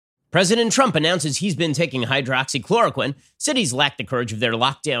President Trump announces he's been taking hydroxychloroquine. Cities lack the courage of their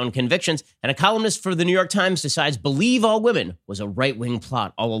lockdown convictions. And a columnist for the New York Times decides Believe All Women was a right-wing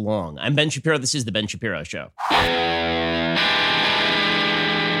plot all along. I'm Ben Shapiro. This is The Ben Shapiro Show.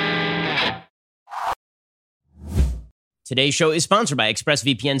 Today's show is sponsored by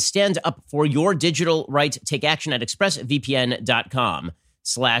ExpressVPN. Stand up for your digital right. Take action at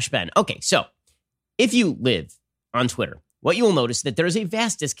expressvpn.com/Ben. Okay, so if you live on Twitter, what you will notice is that there is a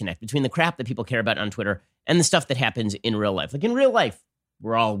vast disconnect between the crap that people care about on Twitter and the stuff that happens in real life. Like in real life,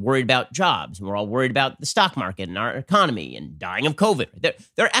 we're all worried about jobs, and we're all worried about the stock market and our economy and dying of COVID.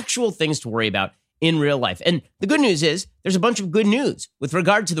 There are actual things to worry about in real life. And the good news is there's a bunch of good news with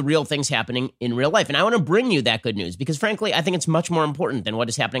regard to the real things happening in real life. And I want to bring you that good news because, frankly, I think it's much more important than what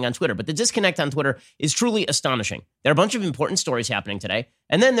is happening on Twitter. But the disconnect on Twitter is truly astonishing. There are a bunch of important stories happening today,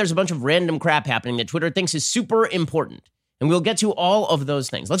 and then there's a bunch of random crap happening that Twitter thinks is super important. And we'll get to all of those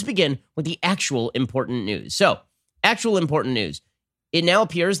things. Let's begin with the actual important news. So, actual important news. It now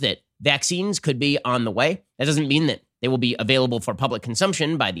appears that vaccines could be on the way. That doesn't mean that they will be available for public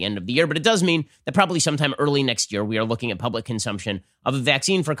consumption by the end of the year, but it does mean that probably sometime early next year, we are looking at public consumption of a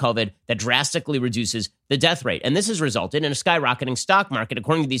vaccine for COVID that drastically reduces the death rate. And this has resulted in a skyrocketing stock market.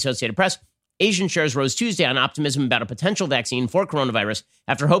 According to the Associated Press, Asian shares rose Tuesday on optimism about a potential vaccine for coronavirus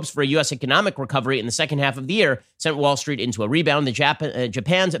after hopes for a U.S. economic recovery in the second half of the year sent Wall Street into a rebound.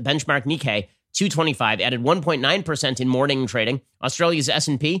 Japan's benchmark Nikkei 225 added 1.9% in morning trading. Australia's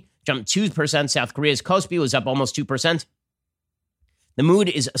S&P jumped 2%. South Korea's Kospi was up almost 2%. The mood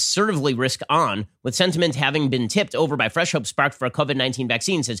is assertively risk on, with sentiment having been tipped over by fresh hope sparked for a COVID-19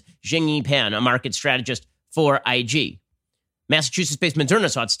 vaccine, says Jingyi Pan, a market strategist for IG. Massachusetts-based Moderna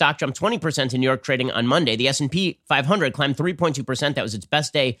saw its stock jump 20% in New York trading on Monday. The S&P 500 climbed 3.2%. That was its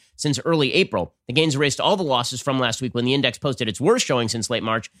best day since early April. The gains erased all the losses from last week when the index posted its worst showing since late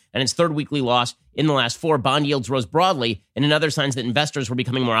March and its third weekly loss in the last four. Bond yields rose broadly, and in other signs that investors were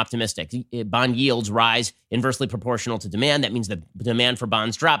becoming more optimistic. Bond yields rise inversely proportional to demand. That means the demand for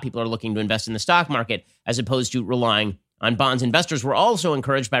bonds drop. People are looking to invest in the stock market as opposed to relying on bonds. Investors were also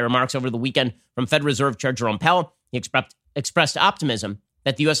encouraged by remarks over the weekend from Fed Reserve Chair Jerome Powell. He expressed optimism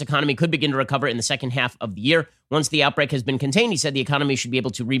that the U.S. economy could begin to recover in the second half of the year. Once the outbreak has been contained, he said the economy should be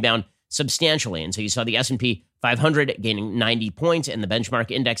able to rebound substantially. And so you saw the S&P 500 gaining 90 points, and the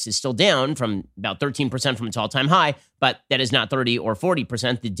benchmark index is still down from about 13% from its all-time high, but that is not 30 or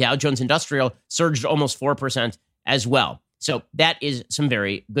 40%. The Dow Jones Industrial surged almost 4% as well. So that is some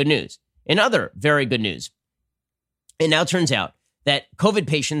very good news. In other very good news, it now turns out that COVID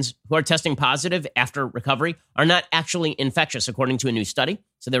patients who are testing positive after recovery are not actually infectious, according to a new study.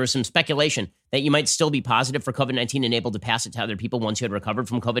 So there was some speculation that you might still be positive for COVID-19 and able to pass it to other people once you had recovered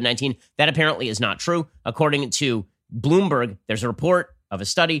from COVID-19. That apparently is not true. According to Bloomberg, there's a report of a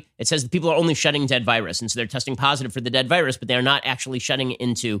study. It says that people are only shedding dead virus. And so they're testing positive for the dead virus, but they're not actually shedding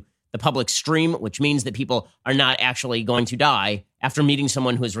into the public stream, which means that people are not actually going to die after meeting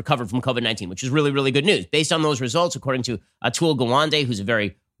someone who has recovered from COVID-19, which is really, really good news. Based on those results, according to Atul Gawande, who's a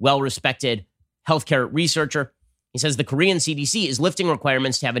very well-respected healthcare researcher, he says the Korean CDC is lifting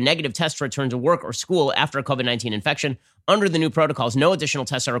requirements to have a negative test to return to work or school after a COVID-19 infection. Under the new protocols, no additional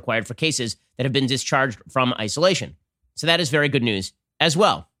tests are required for cases that have been discharged from isolation. So that is very good news as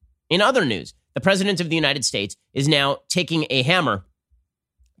well. In other news, the President of the United States is now taking a hammer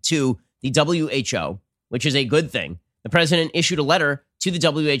to the WHO, which is a good thing. The president issued a letter to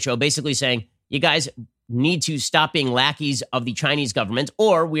the WHO basically saying, you guys need to stop being lackeys of the Chinese government,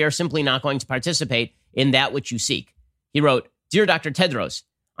 or we are simply not going to participate in that which you seek. He wrote, Dear Dr. Tedros,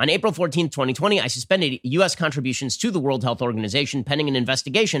 on April 14, 2020, I suspended U.S. contributions to the World Health Organization pending an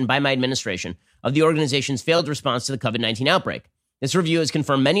investigation by my administration of the organization's failed response to the COVID-19 outbreak. This review has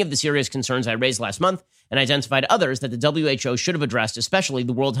confirmed many of the serious concerns I raised last month and identified others that the WHO should have addressed, especially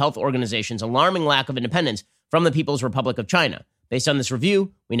the World Health Organization's alarming lack of independence from the People's Republic of China. Based on this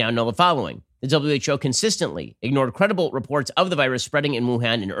review, we now know the following. The WHO consistently ignored credible reports of the virus spreading in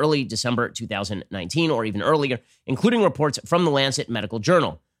Wuhan in early December 2019 or even earlier, including reports from the Lancet Medical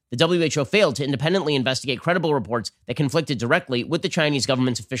Journal. The WHO failed to independently investigate credible reports that conflicted directly with the Chinese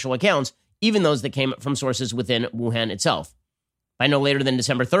government's official accounts, even those that came from sources within Wuhan itself. By no later than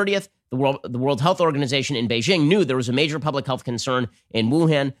December 30th, the World Health Organization in Beijing knew there was a major public health concern in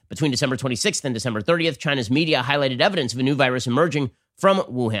Wuhan. Between December 26th and December 30th, China's media highlighted evidence of a new virus emerging from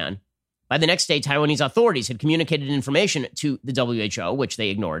Wuhan. By the next day, Taiwanese authorities had communicated information to the WHO, which they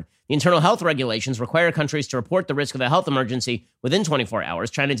ignored. The internal health regulations require countries to report the risk of a health emergency within 24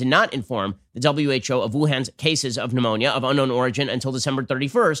 hours. China did not inform the WHO of Wuhan's cases of pneumonia of unknown origin until December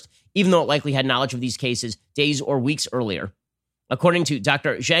 31st, even though it likely had knowledge of these cases days or weeks earlier. According to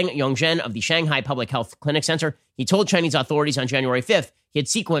Dr. Zhang Yongzhen of the Shanghai Public Health Clinic Center, he told Chinese authorities on January 5th he had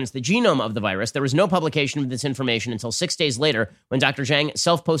sequenced the genome of the virus. There was no publication of this information until 6 days later when Dr. Zhang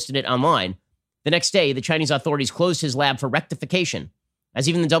self-posted it online. The next day, the Chinese authorities closed his lab for rectification. As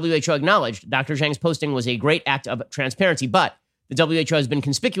even the WHO acknowledged, Dr. Zhang's posting was a great act of transparency, but the WHO has been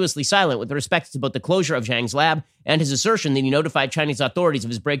conspicuously silent with respect to both the closure of Zhang's lab and his assertion that he notified Chinese authorities of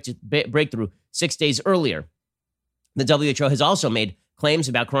his breakthrough 6 days earlier. The WHO has also made claims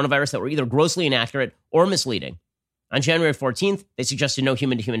about coronavirus that were either grossly inaccurate or misleading. On January 14th, they suggested no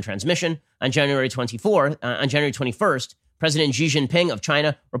human-to-human transmission. On January 21st, President Xi Jinping of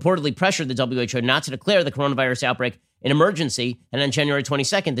China reportedly pressured the WHO not to declare the coronavirus outbreak an emergency. And on January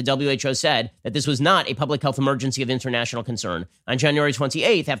 22nd, the WHO said that this was not a public health emergency of international concern. On January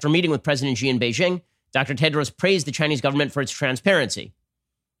 28th, after meeting with President Xi in Beijing, Dr. Tedros praised the Chinese government for its transparency.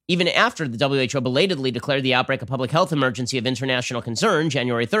 Even after the WHO belatedly declared the outbreak a public health emergency of international concern,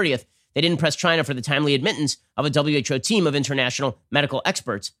 January 30th, they didn't press China for the timely admittance of a WHO team of international medical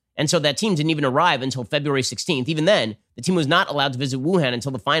experts. And so that team didn't even arrive until February 16th. Even then, the team was not allowed to visit Wuhan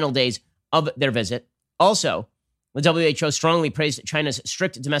until the final days of their visit. Also, the WHO strongly praised China's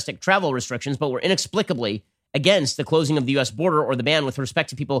strict domestic travel restrictions, but were inexplicably against the closing of the U.S. border or the ban with respect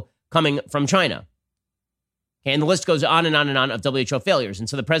to people coming from China. Okay, and the list goes on and on and on of WHO failures. And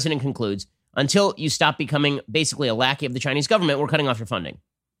so the president concludes, until you stop becoming basically a lackey of the Chinese government, we're cutting off your funding.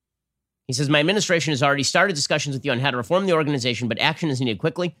 He says, my administration has already started discussions with you on how to reform the organization, but action is needed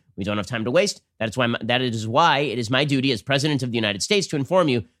quickly. We don't have time to waste. That is why it is my duty as president of the United States to inform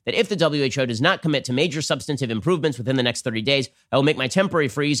you that if the WHO does not commit to major substantive improvements within the next 30 days, I will make my temporary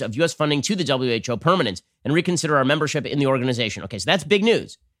freeze of U.S. funding to the WHO permanent and reconsider our membership in the organization. Okay, so that's big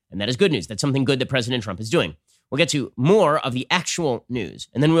news, and that is good news. That's something good that President Trump is doing. We'll get to more of the actual news,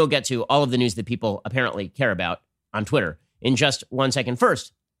 and then we'll get to all of the news that people apparently care about on Twitter in just 1 second.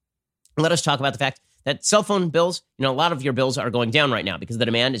 First, let us talk about the fact that cell phone bills, a lot of your bills are going down right now because the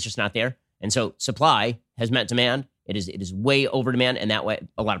demand is just not there. And so supply has met demand. It is way over demand, and that way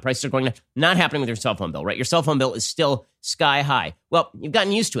a lot of prices are going down. Not happening with your cell phone bill, right? Your cell phone bill is still sky high. Well, you've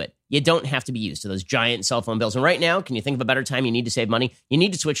gotten used to it. You don't have to be used to those giant cell phone bills. And right now, can you think of a better time you need to save money? You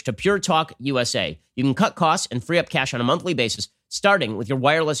need to switch to Pure Talk USA. You can cut costs and free up cash on a monthly basis, starting with your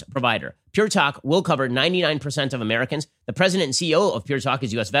wireless provider. Pure Talk will cover 99% of Americans. The president and CEO of Pure Talk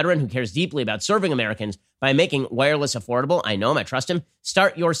is a U.S. veteran who cares deeply about serving Americans by making wireless affordable. I know him. I trust him.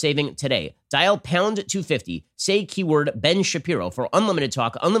 Start your saving today. Dial pound 250. Say keyword Ben Shapiro for unlimited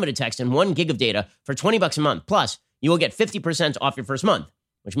talk, unlimited text, and 1 gig of data for $20 a month. Plus, you will get 50% off your first month,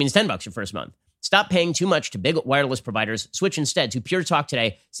 which means $10 your first month. Stop paying too much to big wireless providers. Switch instead to Pure Talk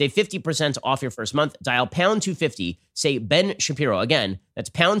today. Save 50% off your first month. Dial pound 250. Say Ben Shapiro. Again, that's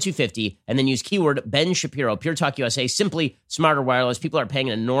pound 250. And then use keyword Ben Shapiro. Pure Talk USA. Simply smarter wireless. People are paying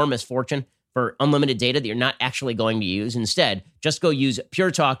an enormous fortune for unlimited data that you're not actually going to use. Instead, just go use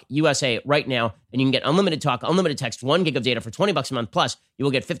Pure Talk USA right now, and you can get unlimited talk, unlimited text, 1 gig of data for $20 a month. Plus, you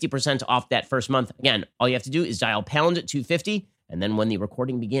will get 50% off that first month. Again, all you have to do is dial pound 250. And then when the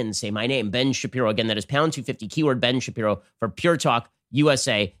recording begins, say my name, Ben Shapiro. Again, that is pound 250, keyword Ben Shapiro for Pure Talk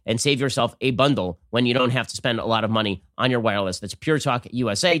USA, and save yourself a bundle when you don't have to spend a lot of money on your wireless. That's Pure Talk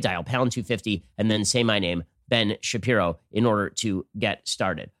USA. Dial pound 250 and then say my name, Ben Shapiro, in order to get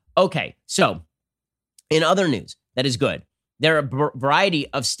started. Okay, so in other news that is good, there are a variety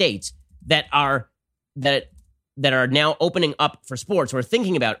of states that are now opening up for sports, or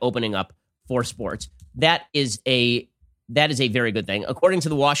thinking about opening up for sports. That is a very good thing. According to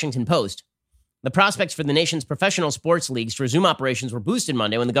the Washington Post, the prospects for the nation's professional sports leagues to resume operations were boosted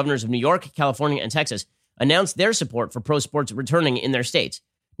Monday when the governors of New York, California, and Texas announced their support for pro sports returning in their states.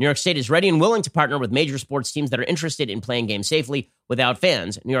 New York State is ready and willing to partner with major sports teams that are interested in playing games safely without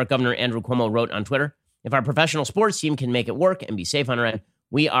fans. New York Governor Andrew Cuomo wrote on Twitter, if our professional sports team can make it work and be safe on our end,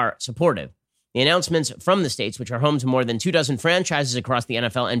 we are supportive. The announcements from the states, which are home to more than 24 franchises across the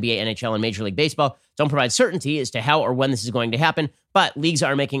NFL, NBA, NHL, and Major League Baseball, don't provide certainty as to how or when this is going to happen, but leagues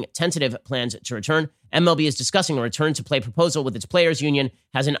are making tentative plans to return. MLB is discussing a return-to-play proposal with its players' union,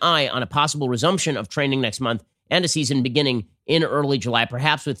 has an eye on a possible resumption of training next month, and a season beginning in early July,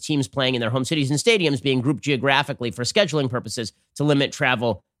 perhaps with teams playing in their home cities and stadiums being grouped geographically for scheduling purposes to limit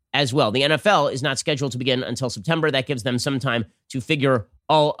travel as well. The NFL is not scheduled to begin until September. That gives them some time to figure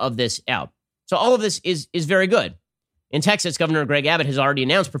all of this out. So all of this is very good. In Texas, Governor Greg Abbott has already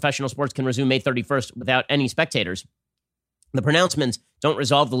announced professional sports can resume May 31st without any spectators. The pronouncements don't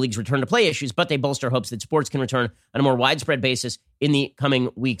resolve the league's return to play issues, but they bolster hopes that sports can return on a more widespread basis in the coming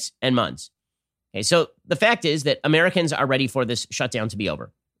weeks and months. Okay, so the fact is that Americans are ready for this shutdown to be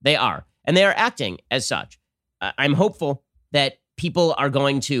over. They are, and they are acting as such. I'm hopeful that people are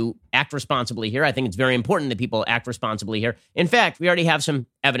going to act responsibly here. I think it's very important that people act responsibly here. In fact, we already have some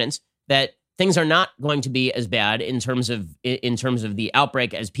evidence that things are not going to be as bad in terms of the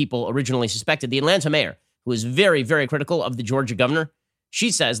outbreak as people originally suspected. The Atlanta mayor, who is very, very critical of the Georgia governor, she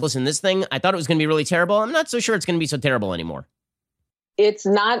says, listen, this thing, I thought it was going to be really terrible. I'm not so sure it's going to be so terrible anymore. It's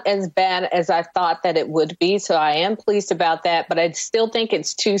not as bad as I thought that it would be, so I am pleased about that, but I still think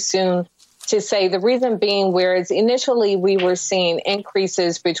it's too soon to say. The reason being, whereas initially we were seeing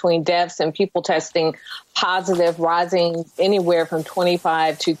increases between deaths and people testing positive rising anywhere from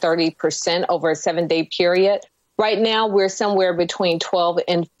 25 to 30% over a 7-day period, right now we're somewhere between 12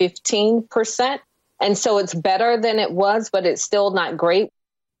 and 15%. And so it's better than it was, but it's still not great.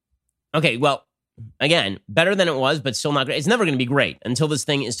 Okay, well, again, better than it was, but still not great. It's never going to be great until this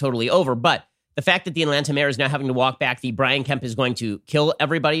thing is totally over. But the fact that the Atlanta mayor is now having to walk back the Brian Kemp is going to kill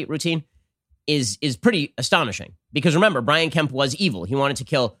everybody routine is pretty astonishing. Because remember, Brian Kemp was evil. He wanted to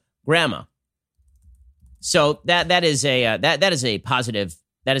kill grandma. So that is a positive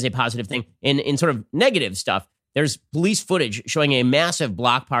thing. In sort of negative stuff, there's police footage showing a massive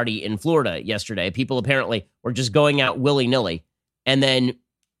block party in Florida yesterday. People apparently were just going out willy-nilly and then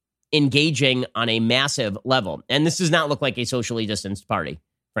engaging on a massive level. And this does not look like a socially distanced party,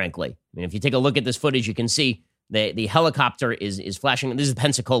 frankly. I mean, if you take a look at this footage, you can see the helicopter is flashing. This is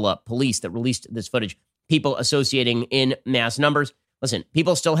Pensacola police that released this footage. People associating in mass numbers. Listen,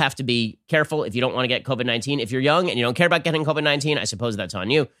 people still have to be careful if you don't want to get COVID-19. If you're young and you don't care about getting COVID-19, I suppose that's on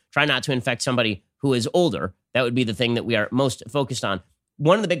you. Try not to infect somebody who is older. That would be the thing that we are most focused on.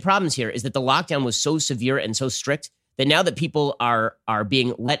 One of the big problems here is that the lockdown was so severe and so strict that now that people are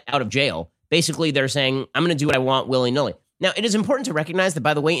being let out of jail, basically they're saying, I'm going to do what I want willy-nilly. Now, it is important to recognize that,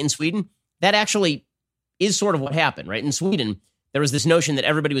 by the way, in Sweden, that actually is sort of what happened, right? In Sweden, there was this notion that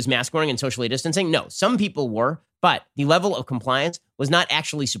everybody was mask wearing and socially distancing. No, some people were, but the level of compliance was not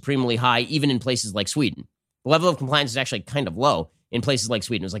actually supremely high, even in places like Sweden. The level of compliance is actually kind of low in places like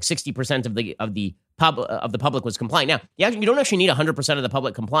Sweden. It was like 60% of the public was complying. Now, you don't actually need 100% of the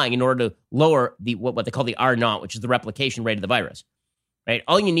public complying in order to lower the what they call the R0, which is the replication rate of the virus, right?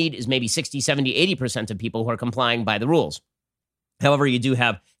 All you need is maybe 60, 70, 80% of people who are complying by the rules. However, you do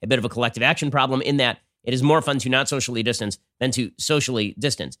have a bit of a collective action problem in that it is more fun to not socially distance than to socially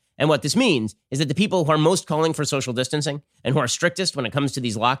distance. And what this means is that the people who are most calling for social distancing and who are strictest when it comes to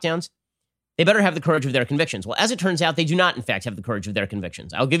these lockdowns, they better have the courage of their convictions. Well, as it turns out, they do not, in fact, have the courage of their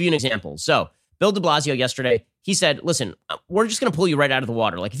convictions. I'll give you an example. So Bill de Blasio yesterday, he said, listen, we're just going to pull you right out of the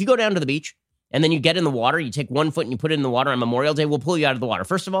water. Like if you go down to the beach and then you get in the water, you take 1 foot and you put it in the water on Memorial Day, we'll pull you out of the water.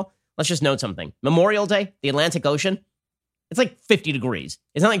 First of all, let's just note something. Memorial Day, the Atlantic Ocean, it's like 50 degrees.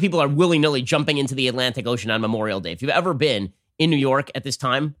 It's not like people are willy-nilly jumping into the Atlantic Ocean on Memorial Day. If you've ever been in New York at this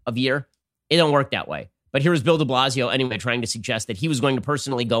time of year, it don't work that way. But here was Bill de Blasio anyway trying to suggest that he was going to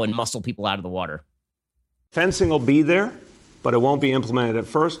personally go and muscle people out of the water. Fencing will be there, but it won't be implemented at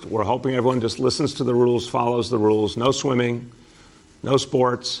first. We're hoping everyone just listens to the rules, follows the rules. No swimming, no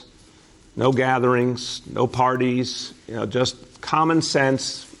sports, no gatherings, no parties. Just common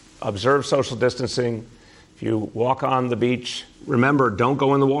sense, observe social distancing. If you walk on the beach, remember, don't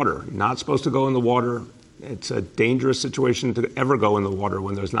go in the water. You're not supposed to go in the water. It's a dangerous situation to ever go in the water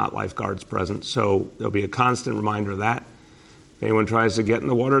when there's not lifeguards present. So there'll be a constant reminder of that. If anyone tries to get in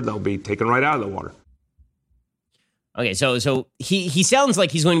the water, they'll be taken right out of the water. Okay, so he sounds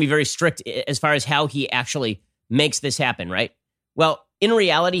like he's going to be very strict as far as how he actually makes this happen, right? Well, in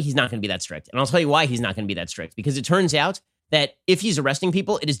reality, he's not going to be that strict. And I'll tell you why he's not going to be that strict. Because it turns out that if he's arresting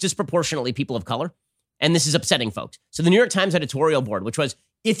people, it is disproportionately people of color. And this is upsetting folks. So the New York Times editorial board, which was,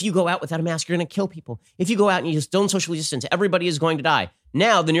 if you go out without a mask, you're going to kill people. If you go out and you just don't socially distance, everybody is going to die.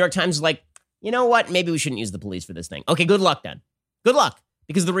 Now, the New York Times is like, you know what? Maybe we shouldn't use the police for this thing. Okay, good luck then. Good luck.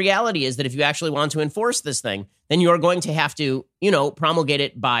 Because the reality is that if you actually want to enforce this thing, then you are going to have to, promulgate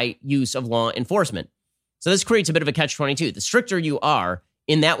it by use of law enforcement. So this creates a bit of a catch-22. The stricter you are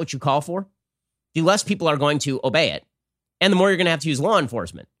in that which you call for, the less people are going to obey it. And the more you're going to have to use law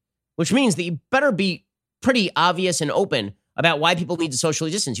enforcement, which means that you better be pretty obvious and open about why people need to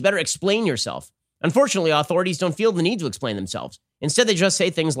socially distance. You better explain yourself. Unfortunately, authorities don't feel the need to explain themselves. Instead, they just say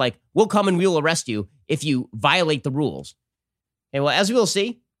things like, we'll come and we'll arrest you if you violate the rules. And well, as we will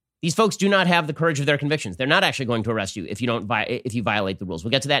see, these folks do not have the courage of their convictions. They're not actually going to arrest you if you violate the rules. We'll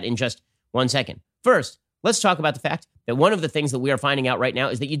get to that in just 1 second. First, let's talk about the fact that one of the things that we are finding out right now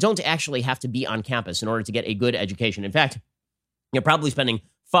is that you don't actually have to be on campus in order to get a good education. In fact, you're probably spending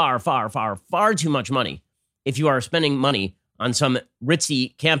far, far, far, far too much money if you are spending money on some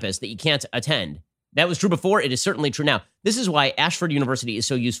ritzy campus that you can't attend. That was true before. It is certainly true now. This is why Ashford University is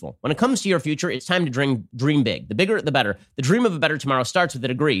so useful. When it comes to your future, it's time to dream big. The bigger, the better. The dream of a better tomorrow starts with a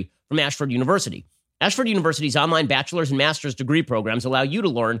degree from Ashford University. Ashford University's online bachelor's and master's degree programs allow you to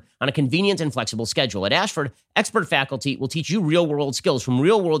learn on a convenient and flexible schedule. At Ashford, expert faculty will teach you real-world skills from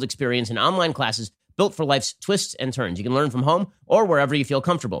real-world experience in online classes built for life's twists and turns. You can learn from home or wherever you feel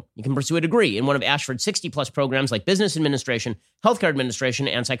comfortable. You can pursue a degree in one of Ashford's 60-plus programs like business administration, healthcare administration,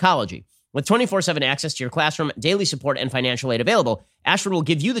 and psychology. With 24/7 access to your classroom, daily support, and financial aid available, Ashford will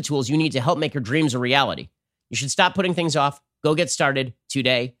give you the tools you need to help make your dreams a reality. You should stop putting things off. Go get started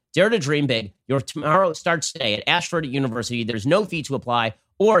today. Dare to dream big. Your tomorrow starts today at Ashford University. There's no fee to apply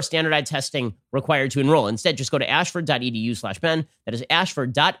or standardized testing required to enroll. Instead, just go to ashford.edu/Ben. That is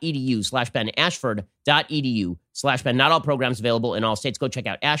ashford.edu/Ben. Ashford.edu/Ben. Not all programs available in all states. Go check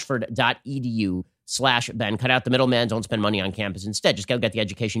out ashford.edu/Ben. Cut out the middleman. Don't spend money on campus. Instead, just go get the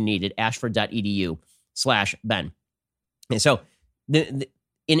education you need at ashford.edu/Ben. And so in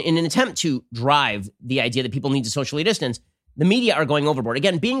an attempt to drive the idea that people need to socially distance, the media are going overboard.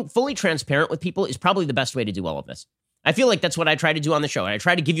 Again, being fully transparent with people is probably the best way to do all of this. I feel like that's what I try to do on the show. I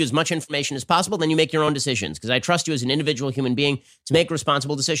try to give you as much information as possible, then you make your own decisions, because I trust you as an individual human being to make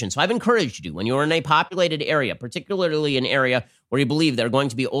responsible decisions. So I've encouraged you, when you're in a populated area, particularly an area where you believe there are going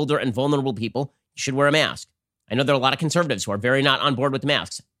to be older and vulnerable people, you should wear a mask. I know there are a lot of conservatives who are very not on board with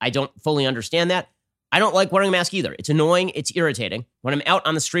masks. I don't fully understand that. I don't like wearing a mask either. It's annoying. It's irritating. When I'm out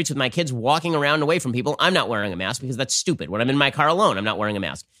on the streets with my kids walking around away from people, I'm not wearing a mask because that's stupid. When I'm in my car alone, I'm not wearing a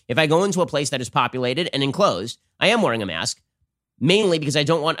mask. If I go into a place that is populated and enclosed, I am wearing a mask, mainly because I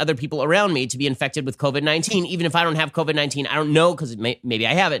don't want other people around me to be infected with COVID-19. Even if I don't have COVID-19, I don't know, because maybe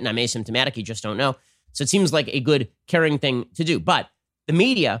I have it and I'm asymptomatic. You just don't know. So it seems like a good, caring thing to do. But the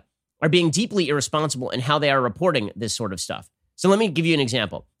media are being deeply irresponsible in how they are reporting this sort of stuff. So let me give you an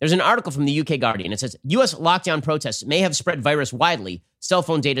example. There's an article from the UK Guardian. It says, U.S. lockdown protests may have spread virus widely, cell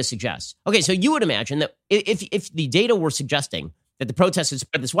phone data suggests. Okay, so you would imagine that if the data were suggesting that the protests had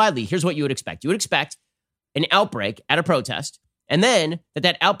spread this widely, here's what you would expect. You would expect an outbreak at a protest, and then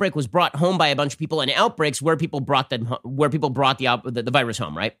that outbreak was brought home by a bunch of people, and outbreaks where people brought the virus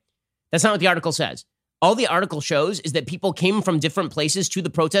home, right? That's not what the article says. All the article shows is that people came from different places to the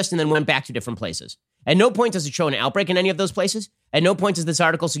protest and then went back to different places. At no point does it show an outbreak in any of those places. At no point does this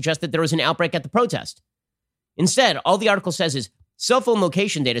article suggest that there was an outbreak at the protest. Instead, all the article says is cell phone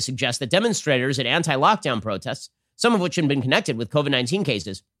location data suggests that demonstrators at anti-lockdown protests, some of which have been connected with COVID-19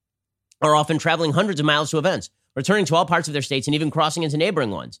 cases, are often traveling hundreds of miles to events, returning to all parts of their states and even crossing into neighboring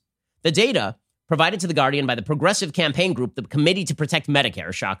ones. The data, provided to The Guardian by the Progressive Campaign Group, the Committee to Protect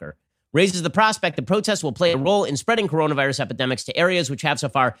Medicare, shocker, raises the prospect that protests will play a role in spreading coronavirus epidemics to areas which have so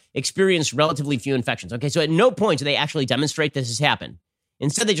far experienced relatively few infections. Okay, so at no point do they actually demonstrate this has happened.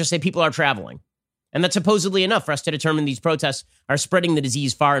 Instead, they just say people are traveling. And that's supposedly enough for us to determine these protests are spreading the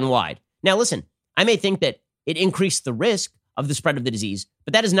disease far and wide. Now, listen, I may think that it increased the risk of the spread of the disease,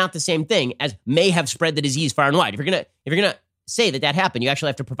 but that is not the same thing as may have spread the disease far and wide. If you're gonna say that happened, you actually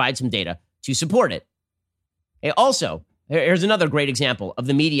have to provide some data to support it. Okay, also, here's another great example of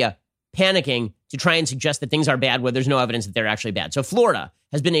the media panicking to try and suggest that things are bad where there's no evidence that they're actually bad. So Florida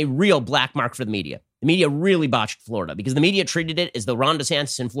has been a real black mark for the media. The media really botched Florida because the media treated it as though Ron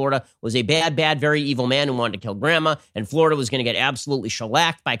DeSantis in Florida was a bad, very evil man who wanted to kill grandma, and Florida was going to get absolutely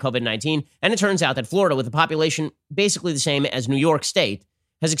shellacked by COVID-19. And it turns out that Florida, with a population basically the same as New York State,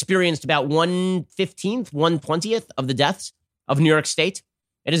 has experienced about 1/15th, 1/20th of the deaths of New York State.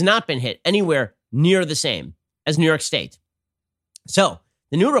 It has not been hit anywhere near the same as New York State. So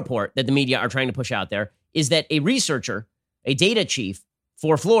the new report that the media are trying to push out there is that a researcher, a data chief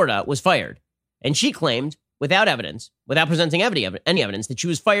for Florida, was fired. And she claimed, without evidence, without presenting any evidence, that she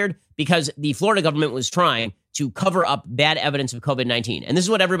was fired because the Florida government was trying to cover up bad evidence of COVID-19. And this is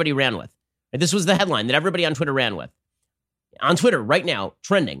what everybody ran with. This was the headline that everybody on Twitter ran with. On Twitter right now,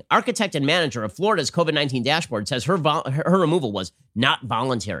 trending, architect and manager of Florida's COVID-19 dashboard says her removal was not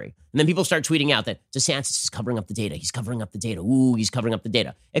voluntary. And then people start tweeting out that DeSantis is covering up the data. He's covering up the data. Ooh, he's covering up the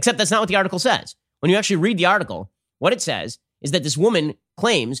data. Except that's not what the article says. When you actually read the article, what it says is that this woman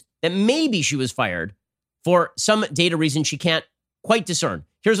claims that maybe she was fired for some data reason she can't quite discern.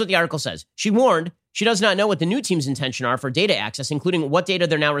 Here's what the article says. She warned she does not know what the new team's intention are for data access, including what data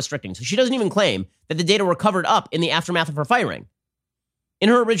they're now restricting. So she doesn't even claim that the data were covered up in the aftermath of her firing. In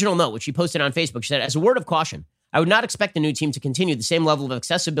her original note, which she posted on Facebook, she said, as a word of caution, I would not expect the new team to continue the same level of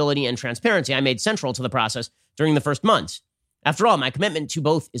accessibility and transparency I made central to the process during the first months. After all, my commitment to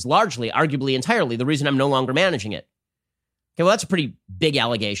both is largely, arguably entirely, the reason I'm no longer managing it. Okay, well, that's a pretty big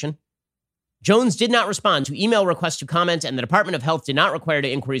allegation. Jones did not respond to email requests to comment, and the Department of Health did not require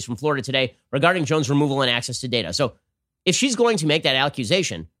inquiries from Florida today regarding Jones' removal and access to data. So if she's going to make that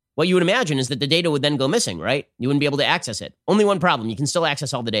accusation, what you would imagine is that the data would then go missing, right? You wouldn't be able to access it. Only one problem. You can still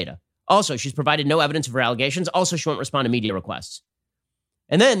access all the data. Also, she's provided no evidence of her allegations. Also, she won't respond to media requests.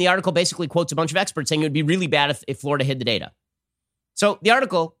 And then the article basically quotes a bunch of experts saying it would be really bad if Florida hid the data. So the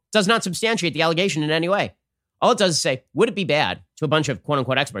article does not substantiate the allegation in any way. All it does is say, would it be bad, to a bunch of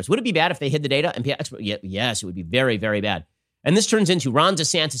quote-unquote experts, would it be bad if they hid the data? And yes, it would be very, very bad. And this turns into Ron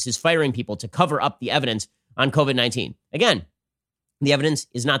DeSantis is firing people to cover up the evidence on COVID-19. Again, the evidence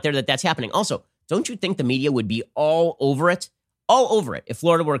is not there that that's happening. Also, don't you think the media would be all over it, if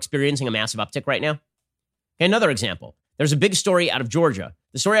Florida were experiencing a massive uptick right now? Okay, another example. There's a big story out of Georgia.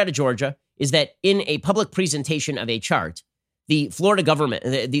 The story out of Georgia is that in a public presentation of a chart, the Florida government,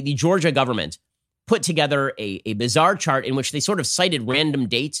 the Georgia government, put together a bizarre chart in which they sort of cited random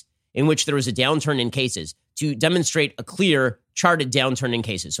dates in which there was a downturn in cases to demonstrate a clear charted downturn in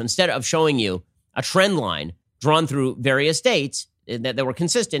cases. So instead of showing you a trend line drawn through various dates that were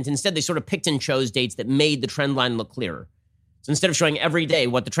consistent, instead they sort of picked and chose dates that made the trend line look clearer. So instead of showing every day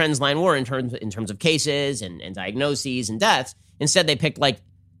what the trends line were in terms of cases and diagnoses and deaths, instead they picked like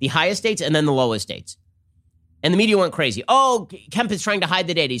the highest dates and then the lowest dates. And the media went crazy. Oh, Kemp is trying to hide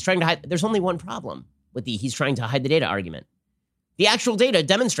the data. He's trying to hide. There's only one problem with the he's trying to hide the data argument. The actual data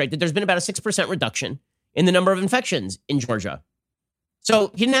demonstrate that there's been about a 6% reduction in the number of infections in Georgia.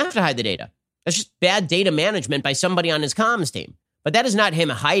 So he didn't have to hide the data. That's just bad data management by somebody on his comms team. But that is not him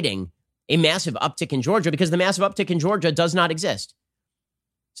hiding a massive uptick in Georgia, because the massive uptick in Georgia does not exist.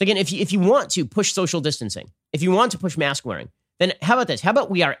 So again, if you want to push social distancing, if you want to push mask wearing, then how about this? How about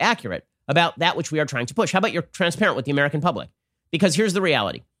we are accurate about that which we are trying to push? How about you're transparent with the American public? Because here's the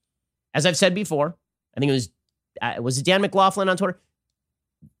reality. As I've said before, I think it was Dan McLaughlin on Twitter?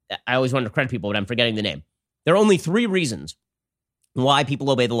 I always want to credit people, but I'm forgetting the name. There are only 3 reasons why people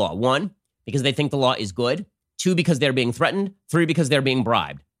obey the law. 1, because they think the law is good. 2, because they're being threatened. 3, because they're being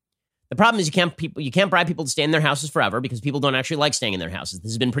bribed. The problem is you can't bribe people to stay in their houses forever, because people don't actually like staying in their houses.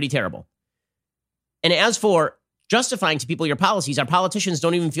 This has been pretty terrible. And as for justifying to people your policies, our politicians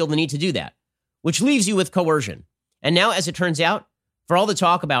don't even feel the need to do that, which leaves you with coercion. And now, as it turns out, for all the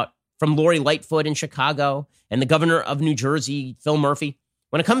talk about from Lori Lightfoot in Chicago and the governor of New Jersey, Phil Murphy,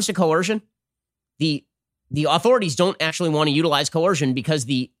 when it comes to coercion, the authorities don't actually want to utilize coercion, because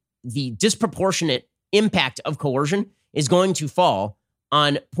the disproportionate impact of coercion is going to fall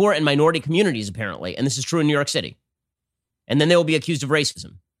on poor and minority communities, apparently. And this is true in New York City. And then they will be accused of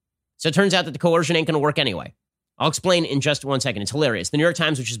racism. So it turns out that the coercion ain't going to work anyway. I'll explain in just 1 second. It's hilarious. The New York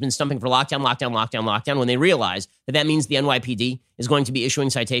Times, which has been stumping for lockdown, when they realize that means the NYPD is going to be issuing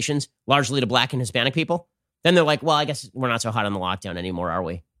citations largely to Black and Hispanic people, then they're like, well, I guess we're not so hot on the lockdown anymore, are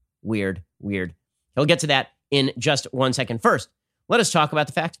we? Weird. He'll get to that in just 1 second. First, let us talk about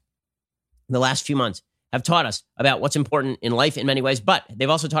the fact the last few months have taught us about what's important in life in many ways, but they've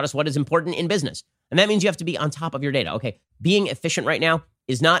also taught us what is important in business. And that means you have to be on top of your data. Okay, being efficient right now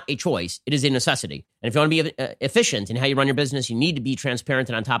is not a choice. It is a necessity. And if you want to be efficient in how you run your business, you need to be transparent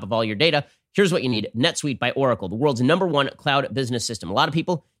and on top of all your data. Here's what you need. NetSuite by Oracle, the world's #1 cloud business system. A lot of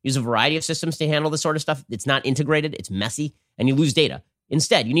people use a variety of systems to handle this sort of stuff. It's not integrated. It's messy, and you lose data.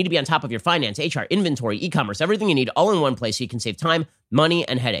 Instead, you need to be on top of your finance, HR, inventory, e-commerce, everything you need all in one place so you can save time, money,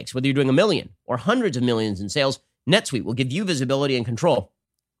 and headaches. Whether you're doing $1 million or hundreds of millions in sales, NetSuite will give you visibility and control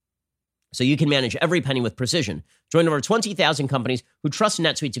so you can manage every penny with precision. Join over 20,000 companies who trust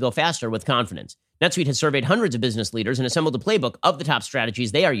NetSuite to go faster with confidence. NetSuite has surveyed hundreds of business leaders and assembled a playbook of the top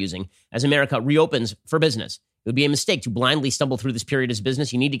strategies they are using as America reopens for business. It would be a mistake to blindly stumble through this period as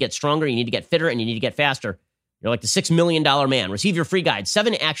business. You need to get stronger, you need to get fitter, and you need to get faster. You're like the $6 million man. Receive your free guide,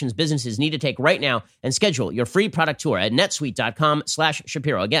 7 actions businesses need to take right now, and schedule your free product tour at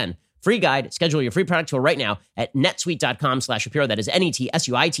netsuite.com/Shapiro. Again, free guide, schedule your free product tour right now at netsuite.com/Shapiro. That is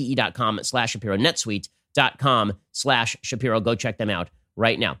netsuite.com/Shapiro, netsuite.com/Shapiro. Go check them out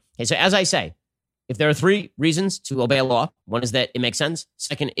right now. Okay, so as I say, if there are 3 reasons to obey a law, 1 is that it makes sense.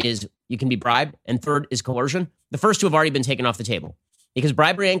 2nd is you can be bribed. And 3rd is coercion. The first 2 have already been taken off the table. Because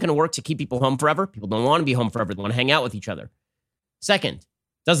bribery ain't going to work to keep people home forever. People don't want to be home forever. They want to hang out with each other. 2nd,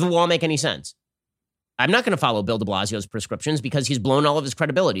 does the law make any sense? I'm not going to follow Bill de Blasio's prescriptions because he's blown all of his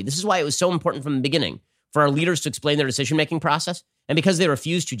credibility. This is why it was so important from the beginning for our leaders to explain their decision-making process. And because they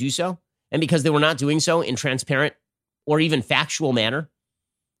refused to do so, and because they were not doing so in transparent or even factual manner,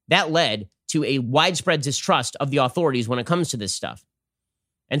 that led to a widespread distrust of the authorities when it comes to this stuff.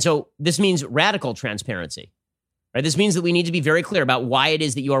 And so this means radical transparency. Right? This means that we need to be very clear about why it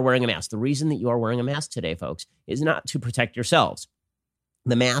is that you are wearing a mask. The reason that you are wearing a mask today, folks, is not to protect yourselves.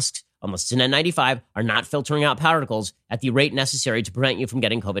 The masks unless it's an N95, are not filtering out particles at the rate necessary to prevent you from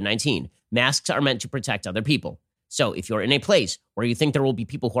getting COVID-19. Masks are meant to protect other people. So if you're in a place where you think there will be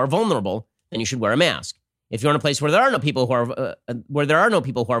people who are vulnerable, then you should wear a mask. If you're in a place where there are no people who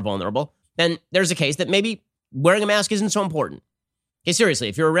are vulnerable, then there's a case that maybe wearing a mask isn't so important. Okay, seriously,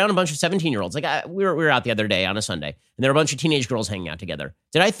 if you're around a bunch of 17-year-olds, like we were out the other day on a Sunday, and there were a bunch of teenage girls hanging out together.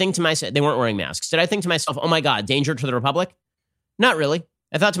 Did I think to myself, they weren't wearing masks. Did I think to myself, oh my God, danger to the Republic? Not really.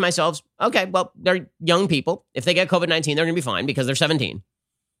 I thought to myself, okay, well, they're young people. If they get COVID-19, they're going to be fine because they're 17.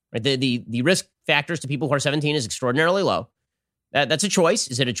 Right? The risk factors to people who are 17 is extraordinarily low. That's a choice.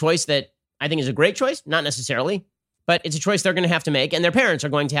 Is it a choice that I think is a great choice? Not necessarily, but it's a choice they're going to have to make, and their parents are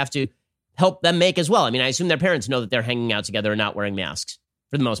going to have to help them make as well. I mean, I assume their parents know that they're hanging out together and not wearing masks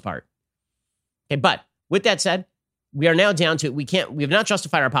for the most part. Okay, but with that said, we are now down to, we have not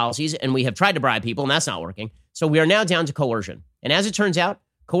justified our policies, and we have tried to bribe people, and that's not working. So we are now down to coercion. And as it turns out,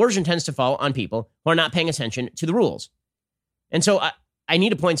 coercion tends to fall on people who are not paying attention to the rules. And so I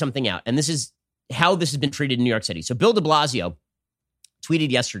need to point something out, and this is how this has been treated in New York City. So Bill de Blasio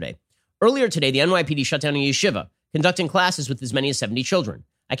tweeted yesterday, earlier today, the NYPD shut down a yeshiva, conducting classes with as many as 70 children.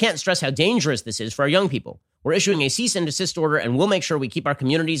 I can't stress how dangerous this is for our young people. We're issuing a cease and desist order, and we'll make sure we keep our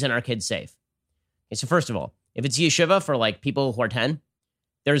communities and our kids safe. Okay, so first of all, if it's yeshiva for like people who are 10,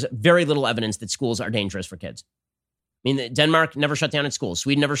 there's very little evidence that schools are dangerous for kids. I mean, Denmark never shut down its schools.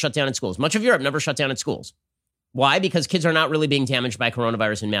 Sweden never shut down its schools. Much of Europe never shut down its schools. Why? Because kids are not really being damaged by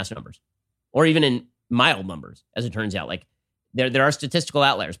coronavirus in mass numbers, or even in mild numbers, as it turns out. Like there are statistical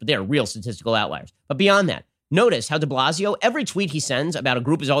outliers, but they are real statistical outliers. But beyond that, notice how de Blasio, every tweet he sends about a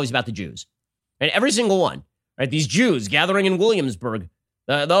group is always about the Jews. Right? Every single one. Right? These Jews gathering in Williamsburg.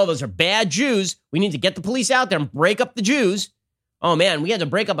 Those are bad Jews. We need to get the police out there and break up the Jews. Oh man, we had to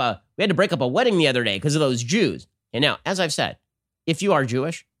break up a wedding the other day because of those Jews. And now, as I've said, if you are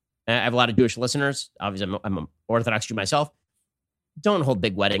Jewish, I have a lot of Jewish listeners. Obviously, I'm an Orthodox Jew myself. Don't hold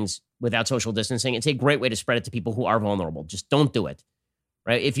big weddings without social distancing. It's a great way to spread it to people who are vulnerable. Just don't do it.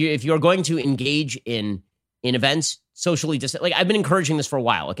 Right? If you're going to engage in events socially distant, like I've been encouraging this for a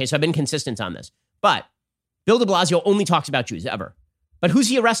while. Okay, so I've been consistent on this. But Bill de Blasio only talks about Jews ever. But who's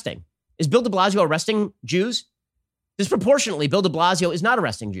he arresting? Is Bill de Blasio arresting Jews? Disproportionately, Bill de Blasio is not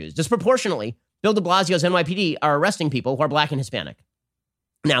arresting Jews. Disproportionately, Bill de Blasio's NYPD are arresting people who are black and Hispanic.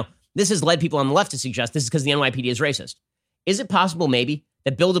 Now, this has led people on the left to suggest this is because the NYPD is racist. Is it possible maybe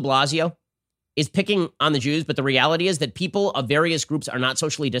that Bill de Blasio is picking on the Jews, but the reality is that people of various groups are not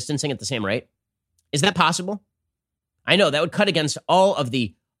socially distancing at the same rate? Is that possible? I know that would cut against all of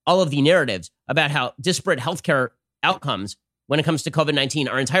the narratives about how disparate healthcare outcomes when it comes to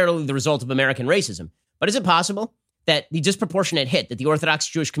COVID-19 are entirely the result of American racism. But is it possible that the disproportionate hit that the Orthodox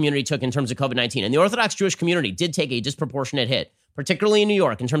Jewish community took in terms of COVID-19, and the Orthodox Jewish community did take a disproportionate hit, particularly in New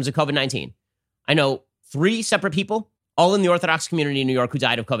York in terms of COVID-19. I know 3 separate people, all in the Orthodox community in New York, who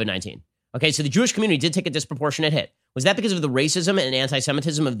died of COVID-19. Okay, so the Jewish community did take a disproportionate hit. Was that because of the racism and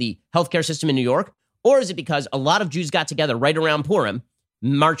anti-Semitism of the healthcare system in New York? Or is it because a lot of Jews got together right around Purim,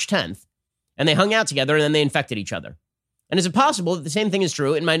 March 10th, and they hung out together and then they infected each other? And is it possible that the same thing is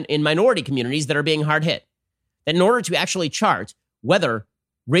true in minority communities that are being hard hit? That in order to actually chart whether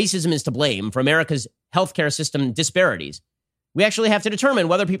racism is to blame for America's healthcare system disparities, we actually have to determine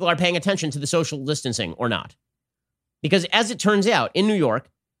whether people are paying attention to the social distancing or not. Because as it turns out, in New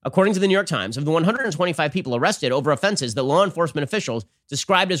York, according to the New York Times, of the 125 people arrested over offenses that law enforcement officials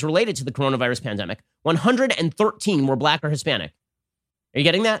described as related to the coronavirus pandemic, 113 were black or Hispanic. Are you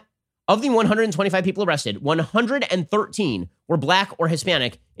getting that? Of the 125 people arrested, 113 were black or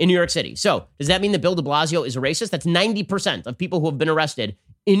Hispanic in New York City. So does that mean that Bill de Blasio is a racist? That's 90% of people who have been arrested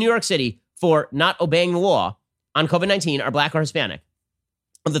in New York City for not obeying the law on COVID-19 are black or Hispanic.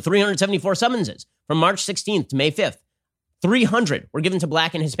 Of the 374 summonses from March 16th to May 5th, 300 were given to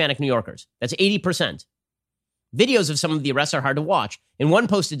black and Hispanic New Yorkers. That's 80%. Videos of some of the arrests are hard to watch. In one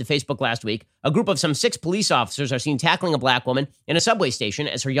posted to Facebook last week, a group of some 6 police officers are seen tackling a black woman in a subway station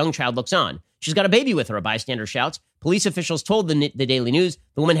as her young child looks on. She's got a baby with her, a bystander shouts. Police officials told the Daily News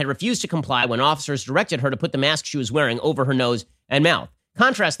the woman had refused to comply when officers directed her to put the mask she was wearing over her nose and mouth.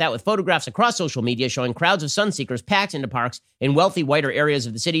 Contrast that with photographs across social media showing crowds of sunseekers packed into parks in wealthy, whiter areas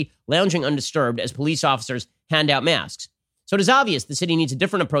of the city, lounging undisturbed as police officers hand out masks. So it is obvious the city needs a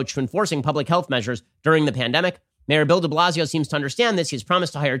different approach to enforcing public health measures during the pandemic. Mayor Bill de Blasio seems to understand this. He has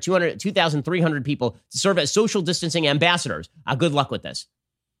promised to hire 2,300 people to serve as social distancing ambassadors. Good luck with this.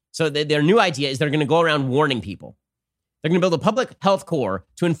 So their new idea is they're going to go around warning people. They're going to build a public health corps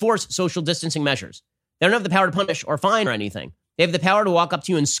to enforce social distancing measures. They don't have the power to punish or fine or anything. They have the power to walk up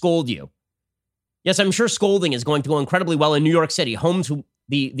to you and scold you. Yes, I'm sure scolding is going to go incredibly well in New York City, home to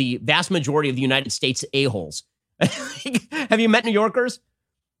the vast majority of the United States a-holes. Have you met New Yorkers?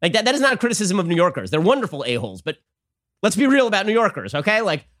 Like that is not a criticism of New Yorkers. They're wonderful a-holes, but let's be real about New Yorkers, okay?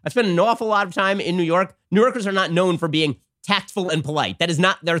 Like, I spent an awful lot of time in New York. New Yorkers are not known for being tactful and polite. That is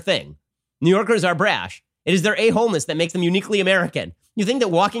not their thing. New Yorkers are brash. It is their a-holeness that makes them uniquely American. You think that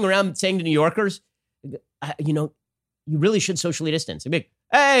walking around saying to New Yorkers, you really should socially distance. I'd be like,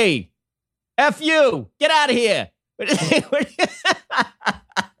 hey, F you, get out of here.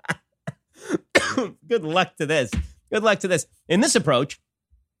 Good luck to this. Good luck to this. In this approach,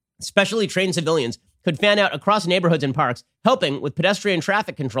 specially trained civilians could fan out across neighborhoods and parks, helping with pedestrian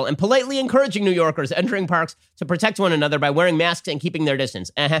traffic control and politely encouraging New Yorkers entering parks to protect one another by wearing masks and keeping their distance.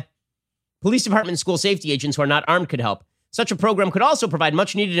 Police department and school safety agents who are not armed could help. Such a program could also provide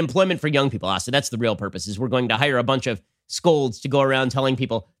much-needed employment for young people. So that's the real purpose, is we're going to hire a bunch of scolds to go around telling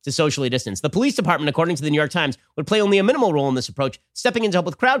people to socially distance. The police department, according to the New York Times, would play only a minimal role in this approach, stepping in to help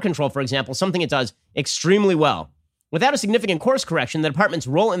with crowd control, for example, something it does extremely well. Without a significant course correction, the department's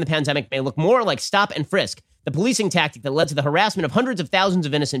role in the pandemic may look more like stop and frisk, the policing tactic that led to the harassment of hundreds of thousands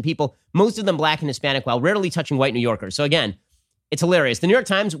of innocent people, most of them black and Hispanic, while rarely touching white New Yorkers. So again, it's hilarious. The New York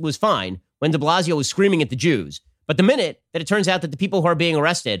Times was fine when de Blasio was screaming at the Jews. But the minute that it turns out that the people who are being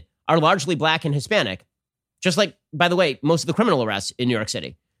arrested are largely black and Hispanic, just like, by the way, most of the criminal arrests in New York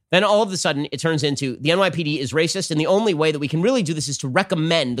City, then all of a sudden it turns into the NYPD is racist, and the only way that we can really do this is to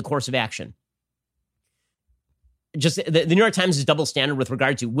recommend the course of action. Just the New York Times' double standard with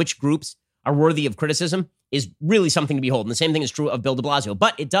regard to which groups are worthy of criticism is really something to behold. And the same thing is true of Bill de Blasio.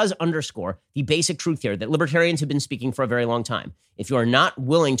 But it does underscore the basic truth here that libertarians have been speaking for a very long time. If you are not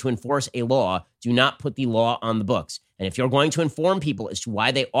willing to enforce a law, do not put the law on the books. And if you're going to inform people as to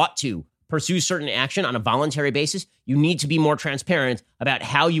why they ought to pursue certain action on a voluntary basis, you need to be more transparent about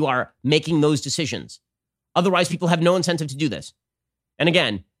how you are making those decisions. Otherwise, people have no incentive to do this. And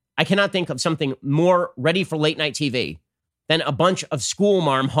again, I cannot think of something more ready for late night TV than a bunch of school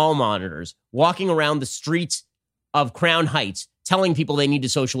marm hall monitors walking around the streets of Crown Heights telling people they need to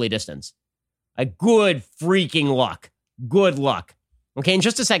socially distance. A good freaking luck. Good luck. Okay, in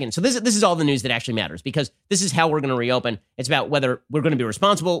just a second. So this is all the news that actually matters, because this is how we're going to reopen. It's about whether we're going to be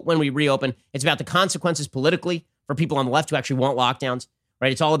responsible when we reopen. It's about the consequences politically for people on the left who actually want lockdowns,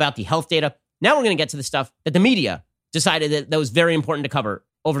 right? It's all about the health data. Now we're going to get to the stuff that the media decided that was very important to cover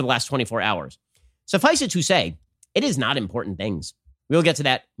over the last 24 hours. Suffice it to say, it is not important things. We'll get to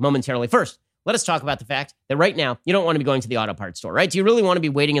that momentarily. First, let us talk about the fact that right now, you don't want to be going to the auto parts store, right? Do you really want to be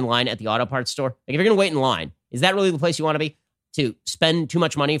waiting in line at the auto parts store? Like, if you're going to wait in line, is that really the place you want to be? To spend too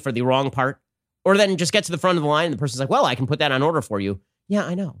much money for the wrong part? Or then just get to the front of the line and the person's like, well, I can put that on order for you. Yeah,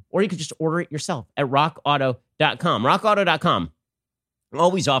 I know. Or you could just order it yourself at rockauto.com. Rockauto.com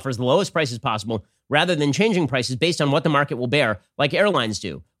always offers the lowest prices possible rather than changing prices based on what the market will bear, like airlines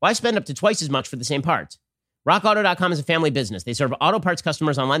do. Why spend up to twice as much for the same parts? RockAuto.com is a family business. They serve auto parts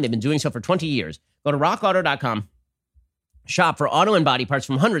customers online. They've been doing so for 20 years. Go to RockAuto.com. Shop for auto and body parts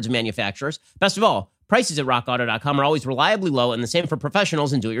from hundreds of manufacturers. Best of all, prices at RockAuto.com are always reliably low, and the same for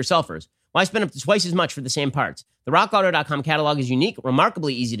professionals and do-it-yourselfers. Why spend up to twice as much for the same parts? The RockAuto.com catalog is unique,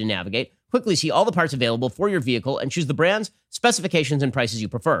 remarkably easy to navigate. Quickly see all the parts available for your vehicle and choose the brands, specifications, and prices you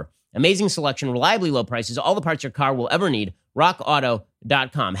prefer. Amazing selection, reliably low prices, all the parts your car will ever need.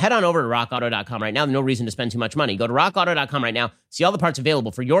 RockAuto.com. Head on over to RockAuto.com right now. No reason to spend too much money. Go to RockAuto.com right now. See all the parts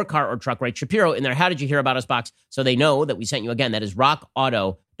available for your car or truck. Write Shapiro in their How Did You Hear About Us box so they know that we sent you. Again, that is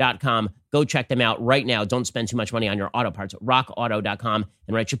RockAuto.com. Go check them out right now. Don't spend too much money on your auto parts. RockAuto.com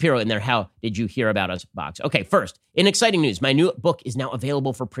and write Shapiro in their How Did You Hear About Us box. Okay, first, in exciting news, my new book is now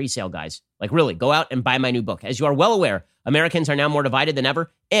available for pre-sale, guys. Like, really, go out and buy my new book. As you are well aware, Americans are now more divided than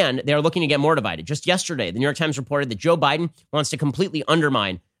ever, and they are looking to get more divided. Just yesterday, the New York Times reported that Joe Biden wants to completely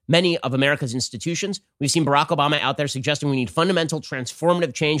undermine many of America's institutions. We've seen Barack Obama out there suggesting we need fundamental,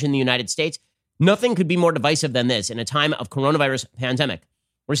 transformative change in the United States. Nothing could be more divisive than this in a time of coronavirus pandemic.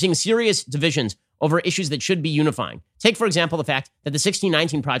 We're seeing serious divisions over issues that should be unifying. Take, for example, the fact that the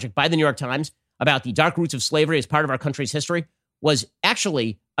 1619 Project by the New York Times about the dark roots of slavery as part of our country's history was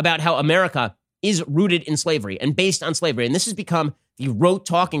actually about how America is rooted in slavery and based on slavery. And this has become the rote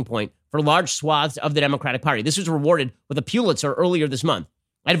talking point for large swaths of the Democratic Party. This was rewarded with a Pulitzer earlier this month.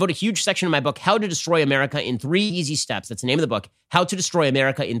 I devote a huge section of my book, How to Destroy America in 3 Easy Steps. That's the name of the book, How to Destroy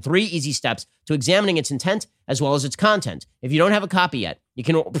America in 3 Easy Steps, to examining its intent as well as its content. If you don't have a copy yet, you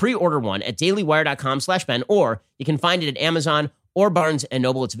can pre-order one at dailywire.com/Ben, or you can find it at Amazon or Barnes &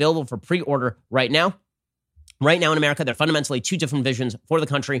 Noble. It's available for pre-order right now. Right now in America, there are fundamentally 2 different visions for the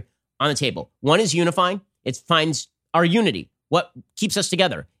country on the table. One is unifying. It finds our unity, what keeps us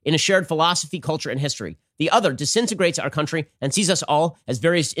together, in a shared philosophy, culture, and history. The other disintegrates our country and sees us all as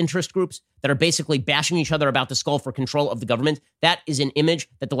various interest groups that are basically bashing each other about the skull for control of the government. That is an image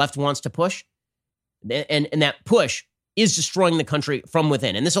that the left wants to push. And that push is destroying the country from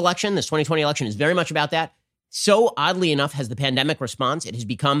within. And this election, this 2020 election, is very much about that. So oddly enough, has the pandemic response. It has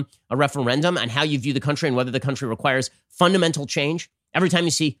become a referendum on how you view the country and whether the country requires fundamental change. Every time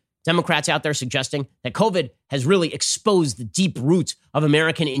you see Democrats out there suggesting that COVID has really exposed the deep roots of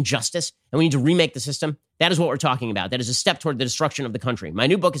American injustice and we need to remake the system, that is what we're talking about. That is a step toward the destruction of the country. My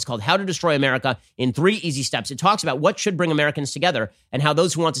new book is called How to Destroy America in 3 Easy Steps. It talks about what should bring Americans together and how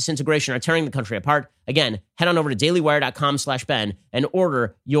those who want disintegration are tearing the country apart. Again, head on over to dailywire.com/Ben and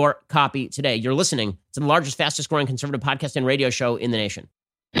order your copy today. You're listening to the largest, fastest growing conservative podcast and radio show in the nation.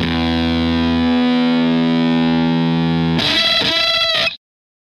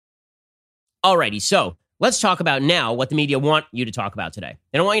 Alrighty, so let's talk about now what the media want you to talk about today.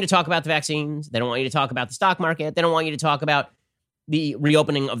 They don't want you to talk about the vaccines. They don't want you to talk about the stock market. They don't want you to talk about the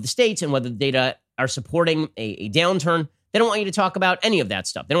reopening of the states and whether the data are supporting a downturn. They don't want you to talk about any of that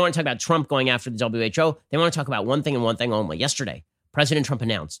stuff. They don't want to talk about Trump going after the WHO. They want to talk about one thing and one thing only. Yesterday, President Trump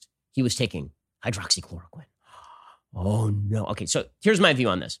announced he was taking hydroxychloroquine. Oh, no. Okay, so here's my view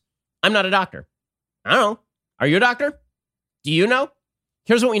on this. I'm not a doctor. I don't know. Are you a doctor? Do you know?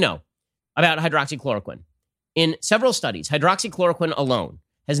 Here's what we know about hydroxychloroquine. In several studies, hydroxychloroquine alone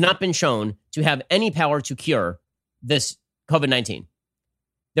has not been shown to have any power to cure this COVID-19.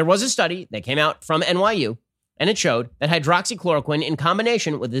 There was a study that came out from NYU, and it showed that hydroxychloroquine in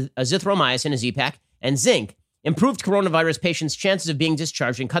combination with azithromycin, a Z-Pak, and zinc improved coronavirus patients' chances of being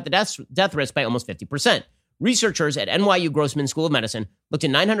discharged and cut the death risk by almost 50%. Researchers at NYU Grossman School of Medicine looked at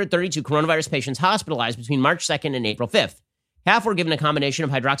 932 coronavirus patients hospitalized between March 2nd and April 5th. Half were given a combination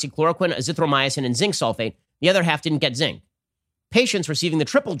of hydroxychloroquine, azithromycin, and zinc sulfate. The other half didn't get zinc. Patients receiving the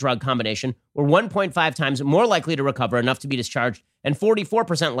triple drug combination were 1.5 times more likely to recover enough to be discharged and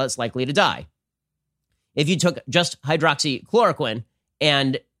 44% less likely to die. If you took just hydroxychloroquine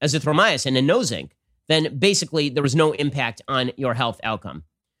and azithromycin and no zinc, then basically there was no impact on your health outcome.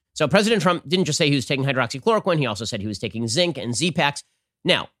 So President Trump didn't just say he was taking hydroxychloroquine, he also said he was taking zinc and Z-Paks.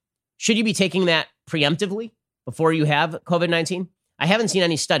 Now, should you be taking that preemptively before you have COVID-19? I haven't seen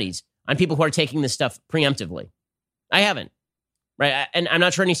any studies on people who are taking this stuff preemptively. I haven't, right? And I'm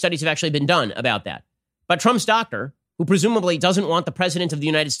not sure any studies have actually been done about that. But Trump's doctor, who presumably doesn't want the president of the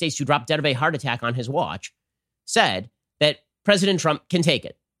United States to drop dead of a heart attack on his watch, said that President Trump can take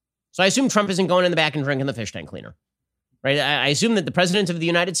it. So I assume Trump isn't going in the back and drinking the fish tank cleaner, right? I assume that the president of the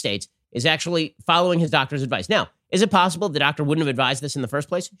United States is actually following his doctor's advice. Now, is it possible the doctor wouldn't have advised this in the first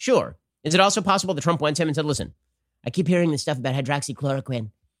place? Sure. Is it also possible that Trump went to him and said, listen, I keep hearing this stuff about hydroxychloroquine,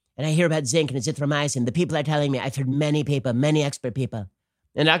 and I hear about zinc and azithromycin. The people are telling me, I've heard many people, many expert people.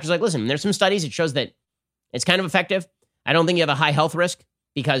 And the doctor's like, listen, there's some studies. It shows that it's kind of effective. I don't think you have a high health risk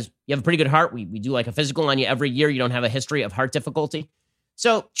because you have a pretty good heart. We do like a physical on you every year. You don't have a history of heart difficulty.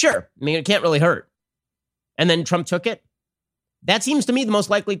 So sure, I mean, it can't really hurt. And then Trump took it. That seems to me the most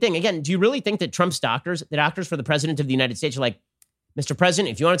likely thing. Again, do you really think that Trump's doctors, the doctors for the president of the United States are like, Mr.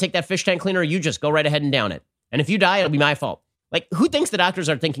 President, if you want to take that fish tank cleaner, you just go right ahead and down it. And if you die, it'll be my fault. Like, who thinks the doctors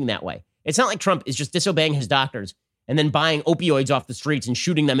are thinking that way? It's not like Trump is just disobeying his doctors and then buying opioids off the streets and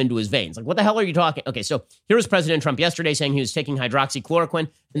shooting them into his veins. Like, what the hell are you talking? Okay, so here was President Trump yesterday saying he was taking hydroxychloroquine,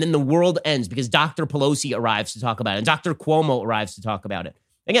 and then the world ends because Dr. Pelosi arrives to talk about it, and Dr. Cuomo arrives to talk about it.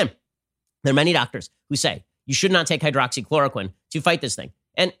 Again, there are many doctors who say you should not take hydroxychloroquine to fight this thing.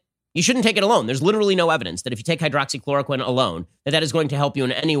 And you shouldn't take it alone. There's literally no evidence that if you take hydroxychloroquine alone, that is going to help you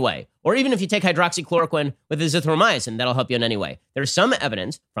in any way. Or even if you take hydroxychloroquine with azithromycin, that'll help you in any way. There's some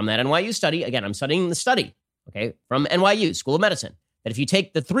evidence from that NYU study. Again, I'm studying the study, okay, from NYU School of Medicine, that if you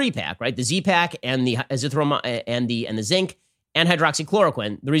take the 3-pack, right, the Z-Pak and the azithromycin and the zinc and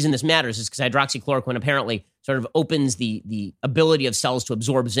hydroxychloroquine, the reason this matters is because hydroxychloroquine apparently sort of opens the ability of cells to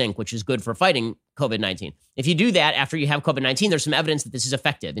absorb zinc, which is good for fighting COVID-19. If you do that after you have COVID-19, there's some evidence that this is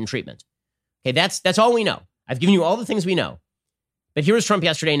effective in treatment. Okay, that's all we know. I've given you all the things we know. But here was Trump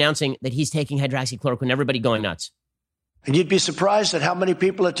yesterday announcing that he's taking hydroxychloroquine, everybody going nuts. And you'd be surprised at how many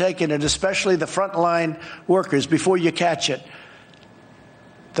people are taking it, especially the frontline workers, before you catch it.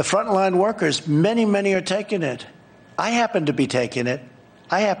 The frontline workers, many are taking it. I happen to be taking it.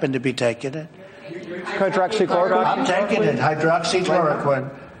 Hydroxychloroquine? I'm taking it, hydroxychloroquine.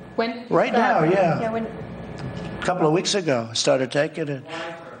 When? Right now, yeah. Yeah, when? A couple of weeks ago, I started taking it.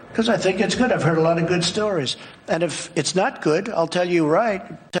 Because I think it's good. I've heard a lot of good stories. And if it's not good, I'll tell you right.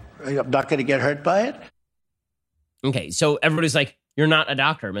 I'm not going to get hurt by it. Okay, so everybody's like, You're not a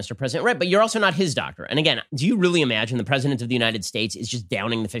doctor, Mr. President. Right, but you're also not his doctor. And again, do you really imagine the president of the United States is just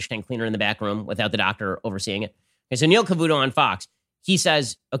downing the fish tank cleaner in the back room without the doctor overseeing it? Okay, so Neil Cavuto on Fox, he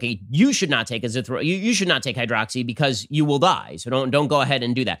says, okay, you should not take you should not take hydroxy because you will die. So don't go ahead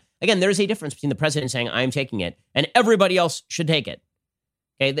and do that. Again, there's a difference between the president saying I'm taking it and everybody else should take it.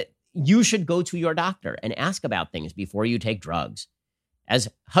 Okay, that you should go to your doctor and ask about things before you take drugs. As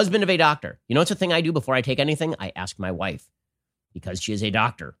husband of a doctor, you know what's a thing I do before I take anything? I ask my wife because she is a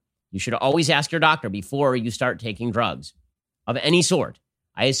doctor. You should always ask your doctor before you start taking drugs of any sort.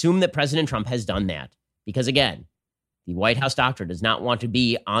 I assume that President Trump has done that because, again, the White House doctor does not want to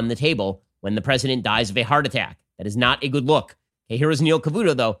be on the table when the president dies of a heart attack. That is not a good look. Okay, here is Neil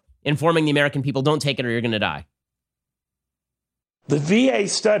Cavuto, though, informing the American people, don't take it or you're going to die. The VA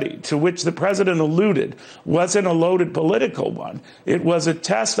study to which the president alluded wasn't a loaded political one. It was a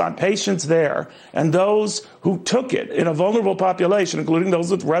test on patients there, and those who took it in a vulnerable population, including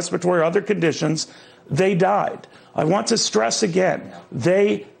those with respiratory or other conditions, they died. I want to stress again,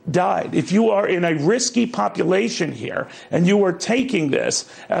 they died. If you are in a risky population here and you are taking this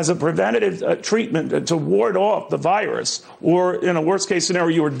as a preventative treatment to ward off the virus, or in a worst case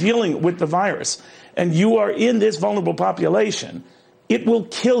scenario, you are dealing with the virus, and you are in this vulnerable population, it will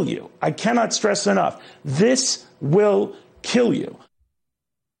kill you. I cannot stress enough. This will kill you.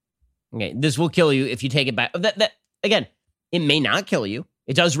 Okay, this will kill you if you take it back. Again, it may not kill you.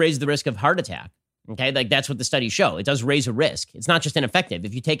 It does raise the risk of heart attack. Okay, like that's what the studies show. It does raise a risk. It's not just ineffective.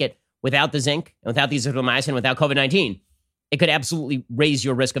 If you take it without the zinc, without the azithromycin, without COVID-19, it could absolutely raise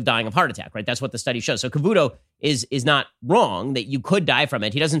your risk of dying of heart attack, right? That's what the study shows. So Cavuto is not wrong that you could die from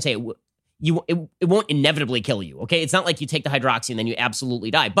it. He doesn't say it won't inevitably kill you, okay? It's not like you take the hydroxy and then you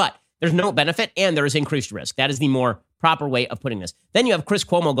absolutely die, but there's no benefit and there is increased risk. That is the more proper way of putting this. Then you have Chris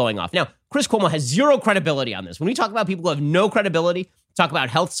Cuomo going off. Now, Chris Cuomo has zero credibility on this. When we talk about people who have no credibility, talk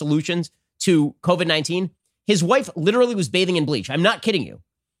about health solutions to COVID-19, his wife literally was bathing in bleach. I'm not kidding you.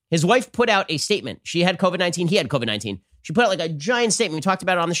 His wife put out a statement. She had COVID-19. He had COVID-19. She put out like a giant statement. We talked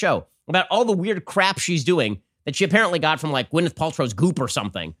about it on the show about all the weird crap she's doing that she apparently got from like Gwyneth Paltrow's Goop or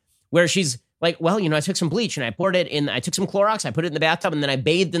something, where she's like, well, I took some bleach and I poured it in, I took some Clorox, I put it in the bathtub, and then I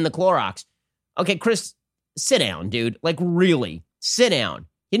bathed in the Clorox. Okay, Chris, sit down, dude. Like, really, sit down.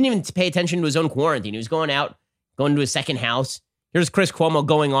 He didn't even pay attention to his own quarantine. He was going out, going to his second house. Here's Chris Cuomo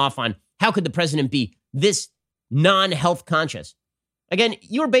going off on how could the president be this non-health conscious? Again,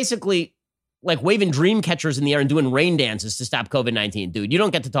 you're basically like waving dream catchers in the air and doing rain dances to stop COVID-19, dude. You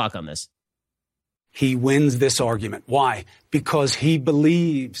don't get to talk on this. He wins this argument. Why? Because he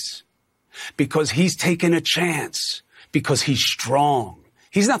believes. Because he's taken a chance. Because he's strong.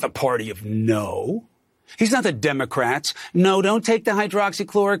 He's not the party of no. He's not the Democrats. No, don't take the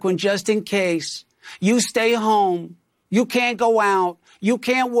hydroxychloroquine just in case. You stay home. You can't go out. You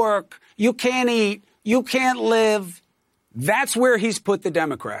can't work. You can't eat. You can't live. That's where he's put the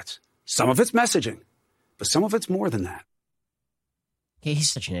Democrats. Some of it's messaging, but some of it's more than that. Okay,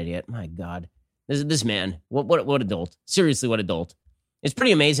 he's such an idiot. My God. This man, what adult? Seriously, what adult? It's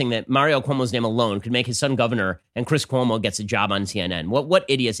pretty amazing that Mario Cuomo's name alone could make his son governor and Chris Cuomo gets a job on CNN. What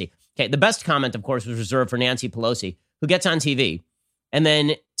idiocy. Okay, the best comment, of course, was reserved for Nancy Pelosi, who gets on TV and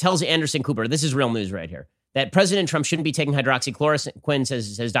then tells Anderson Cooper, this is real news right here, that President Trump shouldn't be taking hydroxychloroquine,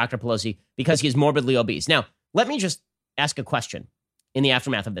 says Dr. Pelosi, because he is morbidly obese. Now, let me just ask a question in the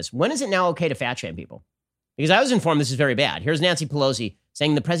aftermath of this. When is it now okay to fat shame people? Because I was informed this is very bad. Here's Nancy Pelosi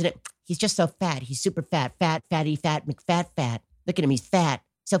saying the president, he's just so fat. He's super fat, fatty, fat, McFat, fat. Look at him. He's fat,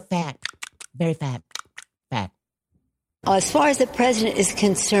 so fat, very fat, fat. As far as the president is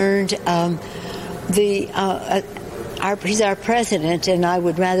concerned, he's our president, and I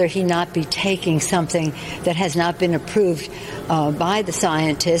would rather he not be taking something that has not been approved by the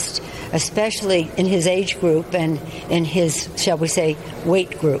scientists, especially in his age group and in his, shall we say,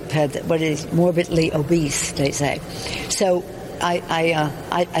 weight group, what is morbidly obese, they say. So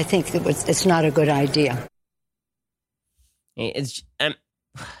I think it's not a good idea.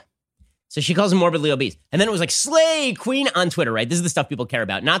 So she calls him morbidly obese. And then it was like, slay queen on Twitter, right? This is the stuff people care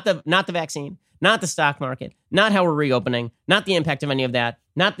about. Not the vaccine, not the stock market, not how we're reopening, not the impact of any of that,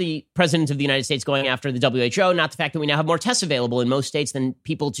 not the president of the United States going after the WHO, not the fact that we now have more tests available in most states than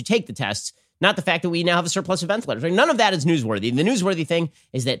people to take the tests, not the fact that we now have a surplus of ventilators. None of that is newsworthy. The newsworthy thing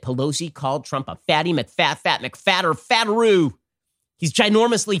is that Pelosi called Trump a fatty McFatter, fatteroo. He's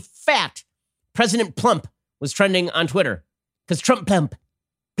ginormously fat. President Plump was trending on Twitter. Because Trump.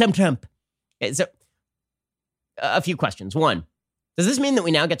 So, a few questions. One, does this mean that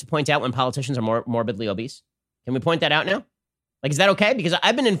we now get to point out when politicians are more morbidly obese? Can we point that out now? Like, is that okay? Because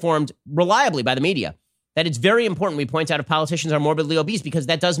I've been informed reliably by the media that it's very important we point out if politicians are morbidly obese, because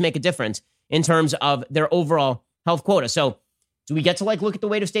that does make a difference in terms of their overall health quota. So do we get to look at the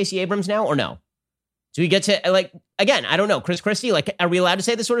weight of Stacey Abrams now or no? Do we get to again, I don't know, Chris Christie, are we allowed to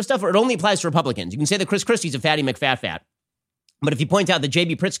say this sort of stuff, or it only applies to Republicans? You can say that Chris Christie's a fatty McFat. But if you point out that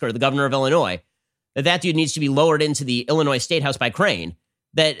J.B. Pritzker, the governor of Illinois, that dude needs to be lowered into the Illinois State House by crane,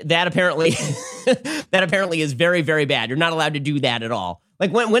 that apparently that apparently is very, very bad. You're not allowed to do that at all.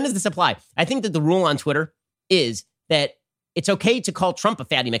 When does this apply? I think that the rule on Twitter is that it's okay to call Trump a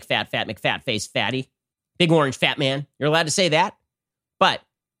fatty McFat face fatty, big orange fat man. You're allowed to say that, but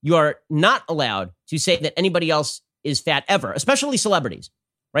you are not allowed to say that anybody else is fat ever, especially celebrities,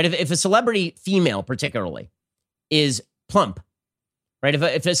 right? If a celebrity female particularly is plump, right?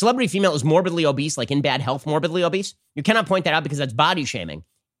 If a celebrity female is morbidly obese, like in bad health, morbidly obese, you cannot point that out because that's body shaming.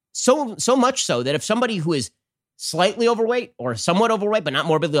 So much so that if somebody who is slightly overweight or somewhat overweight, but not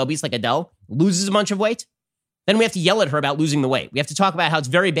morbidly obese like Adele, loses a bunch of weight, then we have to yell at her about losing the weight. We have to talk about how it's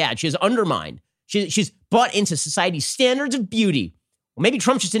very bad. She has undermined. She's bought into society's standards of beauty. Well, maybe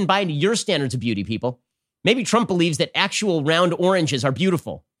Trump just didn't buy into your standards of beauty, people. Maybe Trump believes that actual round oranges are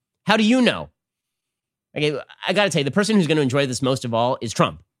beautiful. How do you know? Okay, I got to tell you, the person who's going to enjoy this most of all is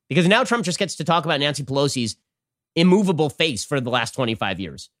Trump. Because now Trump just gets to talk about Nancy Pelosi's immovable face for the last 25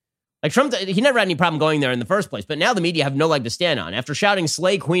 years. Trump, he never had any problem going there in the first place, but now the media have no leg to stand on after shouting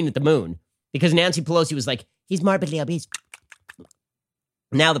 "Slay Queen" at the moon because Nancy Pelosi was like, he's morbidly obese.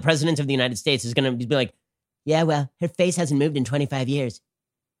 Now the president of the United States is going to be like, yeah, well, her face hasn't moved in 25 years.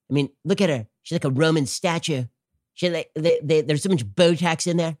 I mean, look at her. She's like a Roman statue. There's so much Botox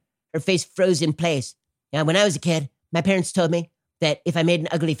in there. Her face froze in place. Now, when I was a kid, my parents told me that if I made an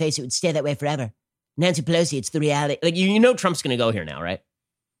ugly face, it would stay that way forever. Nancy Pelosi, it's the reality. You know Trump's going to go here now, right?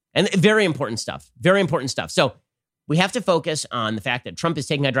 And very important stuff. Very important stuff. So we have to focus on the fact that Trump is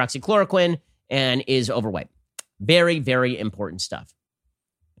taking hydroxychloroquine and is overweight. Very, very important stuff.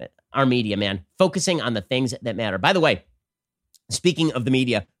 Our media, man, focusing on the things that matter. By the way, speaking of the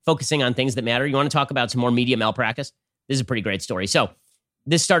media, focusing on things that matter, you want to talk about some more media malpractice? This is a pretty great story. So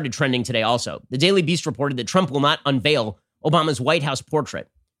this started trending today also. The Daily Beast reported that Trump will not unveil Obama's White House portrait.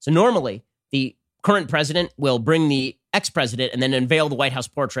 So normally, the current president will bring the ex-president and then unveil the White House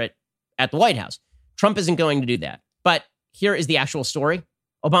portrait at the White House. Trump isn't going to do that. But here is the actual story.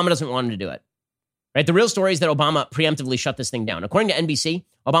 Obama doesn't want him to do it. Right? The real story is that Obama preemptively shut this thing down. According to NBC,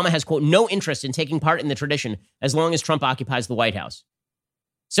 Obama has, quote, no interest in taking part in the tradition as long as Trump occupies the White House.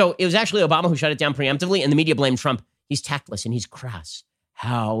 So it was actually Obama who shut it down preemptively, and the media blamed Trump. He's tactless and he's crass.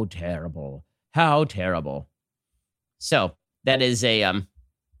 How terrible. How terrible. So that is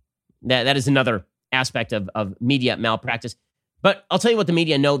that is another aspect of media malpractice. But I'll tell you what the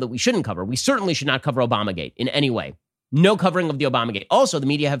media know that we shouldn't cover. We certainly should not cover Obamagate in any way. No covering of the Obamagate. Also, the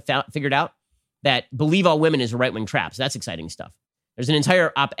media have figured out that believe all women is a right-wing trap. So that's exciting stuff. There's an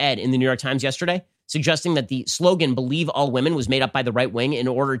entire op-ed in the New York Times yesterday suggesting that the slogan believe all women was made up by the right wing in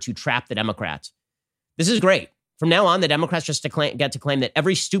order to trap the Democrats. This is great. From now on, the Democrats just get to claim that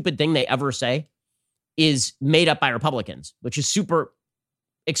every stupid thing they ever say is made up by Republicans, which is super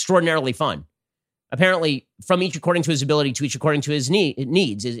extraordinarily fun. Apparently, from each according to his ability to each according to his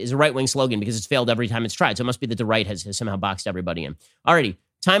needs is a right-wing slogan because it's failed every time it's tried. So it must be that the right has somehow boxed everybody in. Alrighty,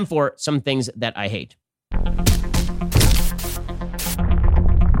 time for some things that I hate.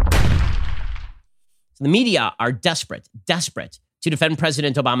 So the media are desperate to defend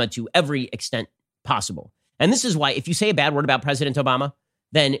President Obama to every extent possible. And this is why if you say a bad word about President Obama,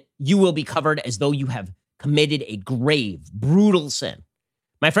 then you will be covered as though you have committed a grave, brutal sin.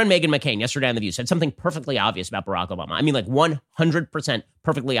 My friend Meghan McCain yesterday on The View said something perfectly obvious about Barack Obama. I mean, 100%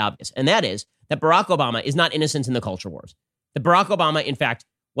 perfectly obvious. And that is that Barack Obama is not innocent in the culture wars. That Barack Obama, in fact,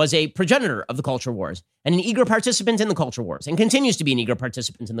 was a progenitor of the culture wars and an eager participant in the culture wars and continues to be an eager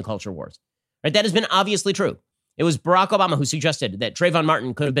participant in the culture wars. Right? That has been obviously true. It was Barack Obama who suggested that Trayvon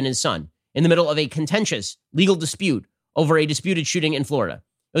Martin could have been his son in the middle of a contentious legal dispute over a disputed shooting in Florida.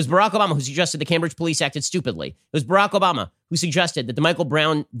 It was Barack Obama who suggested the Cambridge police acted stupidly. It was Barack Obama who suggested that the Michael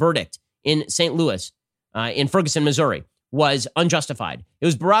Brown verdict in St. Louis, in Ferguson, Missouri, was unjustified. It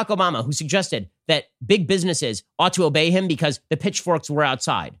was Barack Obama who suggested that big businesses ought to obey him because the pitchforks were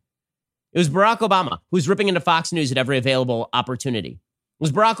outside. It was Barack Obama who was ripping into Fox News at every available opportunity. It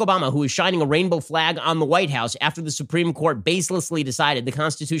was Barack Obama who was shining a rainbow flag on the White House after the Supreme Court baselessly decided the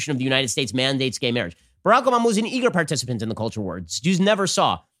Constitution of the United States mandates gay marriage. Barack Obama was an eager participant in the culture wars. Jews never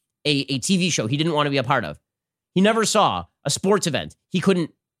saw a TV show he didn't want to be a part of. He never saw a sports event he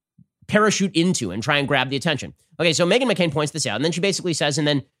couldn't parachute into and try and grab the attention. Okay, so Meghan McCain points this out, and then she basically says, and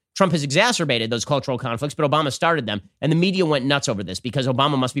then Trump has exacerbated those cultural conflicts, but Obama started them, and the media went nuts over this because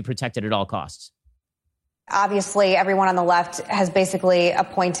Obama must be protected at all costs. Obviously, everyone on the left has basically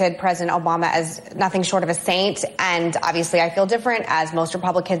appointed President Obama as nothing short of a saint. And obviously, I feel different, as most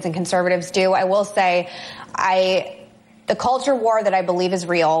Republicans and conservatives do. I will say the culture war that I believe is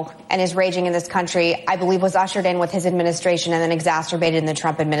real and is raging in this country, I believe was ushered in with his administration and then exacerbated in the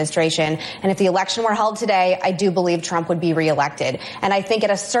Trump administration. And if the election were held today, I do believe Trump would be reelected. And I think at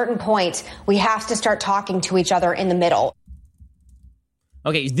a certain point, we have to start talking to each other in the middle.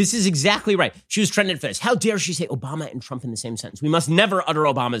 Okay, this is exactly right. She was trending for this. How dare she say Obama and Trump in the same sentence? We must never utter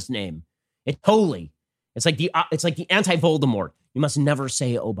Obama's name. It's like the anti-Voldemort. You must never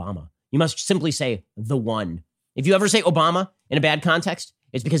say Obama. You must simply say the one. If you ever say Obama in a bad context,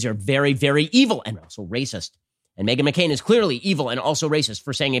 it's because you're very, very evil and also racist. And Meghan McCain is clearly evil and also racist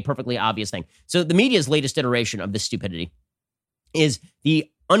for saying a perfectly obvious thing. So the media's latest iteration of this stupidity is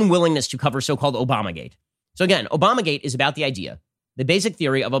the unwillingness to cover so-called Obamagate. So again, Obamagate is about the idea. The basic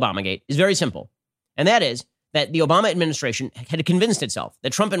theory of Obamagate is very simple, and that is that the Obama administration had convinced itself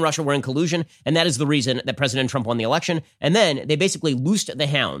that Trump and Russia were in collusion, and that is the reason that President Trump won the election. And then they basically loosed the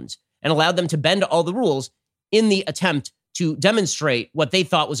hounds and allowed them to bend all the rules in the attempt to demonstrate what they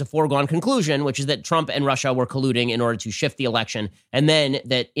thought was a foregone conclusion, which is that Trump and Russia were colluding in order to shift the election, and then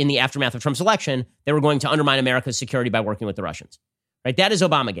that in the aftermath of Trump's election, they were going to undermine America's security by working with the Russians. Right? That is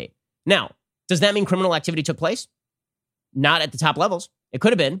Obamagate. Now, does that mean criminal activity took place? Not at the top levels. It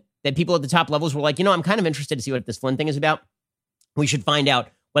could have been that people at the top levels were like, I'm kind of interested to see what this Flynn thing is about. We should find out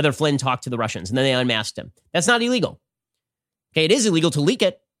whether Flynn talked to the Russians. And then they unmasked him. That's not illegal. Okay, it is illegal to leak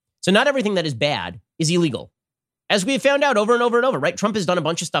it. So not everything that is bad is illegal. As we have found out over and over and over, right? Trump has done a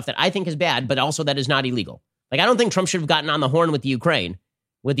bunch of stuff that I think is bad, but also that is not illegal. Like, I don't think Trump should have gotten on the horn with the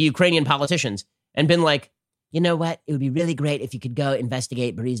Ukrainian politicians, and been like, you know what? It would be really great if you could go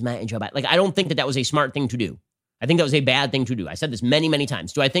investigate Burisma and Joe Biden. Like, I don't think that was a smart thing to do. I think that was a bad thing to do. I said this many, many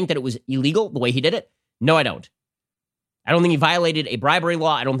times. Do I think that it was illegal the way he did it? No, I don't. I don't think he violated a bribery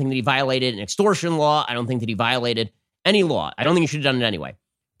law. I don't think that he violated an extortion law. I don't think that he violated any law. I don't think he should have done it anyway.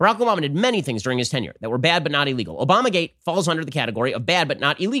 Barack Obama did many things during his tenure that were bad but not illegal. Obamagate falls under the category of bad but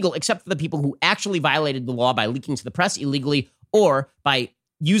not illegal, except for the people who actually violated the law by leaking to the press illegally or by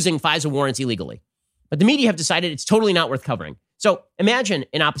using FISA warrants illegally. But the media have decided it's totally not worth covering. So imagine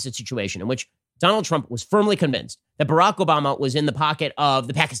an opposite situation in which Donald Trump was firmly convinced that Barack Obama was in the pocket of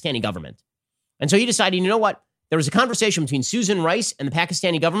the Pakistani government. And so he decided, you know what? There was a conversation between Susan Rice and the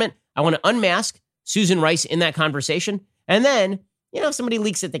Pakistani government. I want to unmask Susan Rice in that conversation. And then, if somebody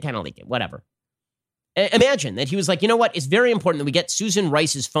leaks it, they kind of leak it, whatever. Imagine that he was like, you know what? It's very important that we get Susan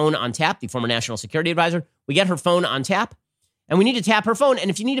Rice's phone on tap, the former national security advisor. We get her phone on tap, and we need to tap her phone.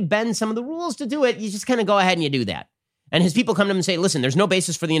 And if you need to bend some of the rules to do it, you just kind of go ahead and you do that. And his people come to him and say, listen, there's no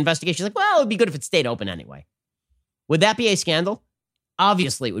basis for the investigation. He's like, well, it would be good if it stayed open anyway. Would that be a scandal?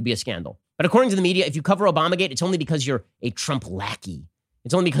 Obviously, it would be a scandal. But according to the media, if you cover Obamagate, it's only because you're a Trump lackey.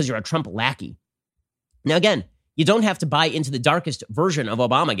 It's only because you're a Trump lackey. Now, again, you don't have to buy into the darkest version of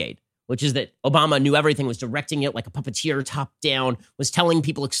Obamagate, which is that Obama knew everything, was directing it like a puppeteer top down, was telling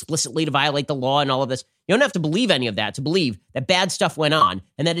people explicitly to violate the law and all of this. You don't have to believe any of that to believe that bad stuff went on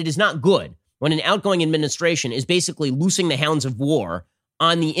and that it is not good when an outgoing administration is basically loosing the hounds of war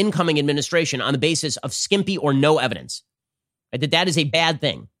on the incoming administration on the basis of skimpy or no evidence. Right? That is a bad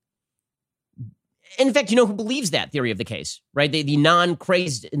thing. In fact, you know who believes that theory of the case, right? The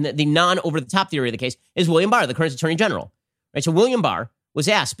non-crazed, the non-over-the-top theory of the case is William Barr, the current attorney general. Right? So William Barr was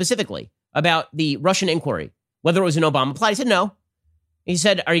asked specifically about the Russian inquiry, whether it was an Obama plot. He said no. He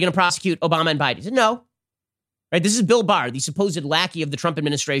said, are you going to prosecute Obama and Biden? He said no. Right? This is Bill Barr, the supposed lackey of the Trump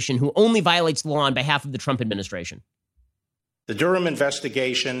administration who only violates the law on behalf of the Trump administration. The Durham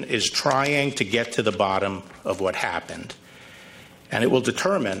investigation is trying to get to the bottom of what happened, and it will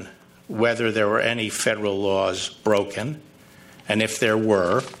determine whether there were any federal laws broken, and if there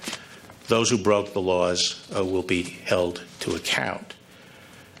were, those who broke the laws will be held to account.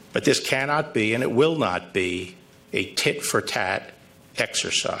 But this cannot be, and it will not be, a tit-for-tat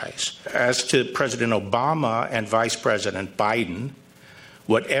exercise. As to President Obama and Vice President Biden,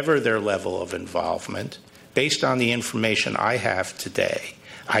 whatever their level of involvement, based on the information I have today,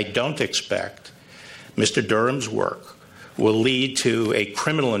 I don't expect Mr. Durham's work will lead to a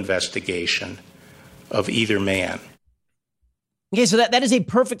criminal investigation of either man. Okay, so that is a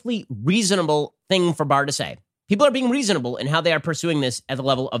perfectly reasonable thing for Barr to say. People are being reasonable in how they are pursuing this at the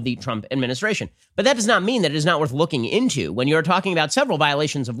level of the Trump administration. But that does not mean that it is not worth looking into when you're talking about several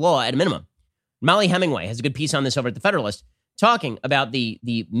violations of law at a minimum. Molly Hemingway has a good piece on this over at The Federalist, talking about the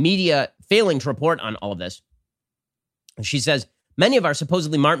media failing to report on all of this. She says, Many of our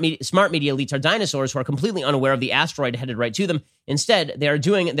supposedly smart media elites are dinosaurs who are completely unaware of the asteroid headed right to them. Instead, they are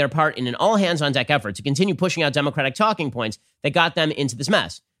doing their part in an all-hands-on-deck effort to continue pushing out Democratic talking points that got them into this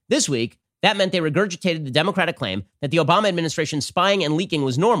mess. This week, that meant they regurgitated the Democratic claim that the Obama administration's spying and leaking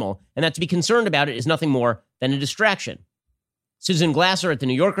was normal, and that to be concerned about it is nothing more than a distraction. Susan Glasser at The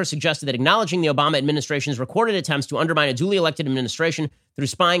New Yorker suggested that acknowledging the Obama administration's recorded attempts to undermine a duly elected administration through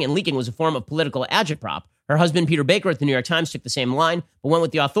spying and leaking was a form of political agitprop. Her husband, Peter Baker, at The New York Times took the same line, but went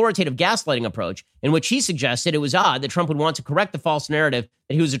with the authoritative gaslighting approach, in which he suggested it was odd that Trump would want to correct the false narrative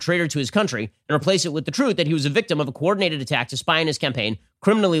that he was a traitor to his country and replace it with the truth that he was a victim of a coordinated attack to spy on his campaign,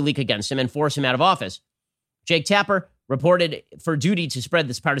 criminally leak against him, and force him out of office. Jake Tapper reported for Duty to spread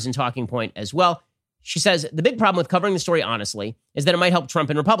this partisan talking point as well. She says, the big problem with covering the story honestly is that it might help Trump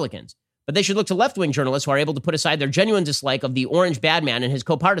and Republicans. But they should look to left-wing journalists who are able to put aside their genuine dislike of the orange bad man and his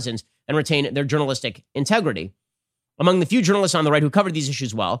co-partisans and retain their journalistic integrity. Among the few journalists on the right who covered these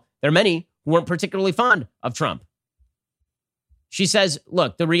issues well, there are many who weren't particularly fond of Trump. She says,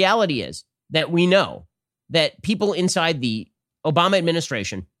 look, the reality is that we know that people inside the Obama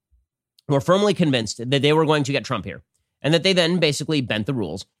administration were firmly convinced that they were going to get Trump here, and that they then basically bent the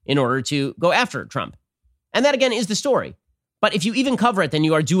rules in order to go after Trump. And that, again, is the story. But if you even cover it, then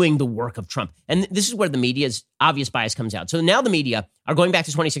you are doing the work of Trump. And this is where the media's obvious bias comes out. So now the media are going back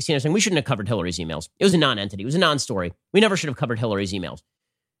to 2016 and saying, we shouldn't have covered Hillary's emails. It was a non-entity. It was a non-story. We never should have covered Hillary's emails.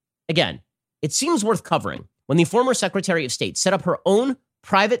 Again, it seems worth covering when the former Secretary of State set up her own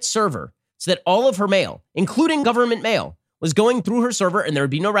private server so that all of her mail, including government mail, was going through her server and there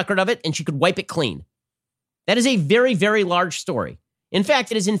would be no record of it and she could wipe it clean. That is a very, very large story. In fact,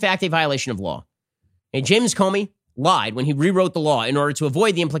 it is in fact a violation of law. And James Comey lied when he rewrote the law in order to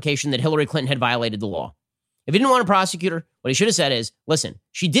avoid the implication that Hillary Clinton had violated the law. If he didn't want to prosecute her, what he should have said is, listen,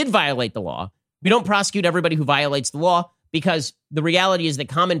 she did violate the law. We don't prosecute everybody who violates the law because the reality is that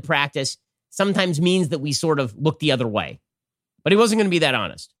common practice sometimes means that we sort of look the other way. But he wasn't going to be that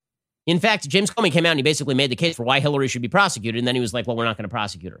honest. In fact, James Comey came out and he basically made the case for why Hillary should be prosecuted. And then he was like, well, we're not going to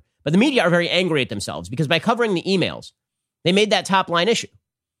prosecute her. But the media are very angry at themselves because by covering the emails, they made that top line issue.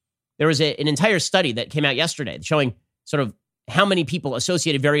 There was an entire study that came out yesterday showing sort of how many people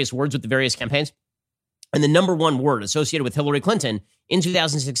associated various words with the various campaigns. And the number one word associated with Hillary Clinton in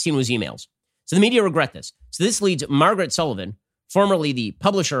 2016 was emails. So the media regret this. So this leads Margaret Sullivan, formerly the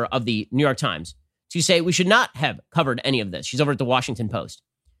publisher of the New York Times, to say we should not have covered any of this. She's over at the Washington Post.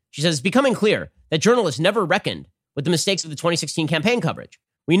 She says, it's becoming clear that journalists never reckoned with the mistakes of the 2016 campaign coverage.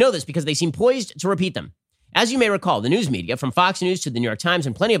 We know this because they seem poised to repeat them. As you may recall, the news media, from Fox News to the New York Times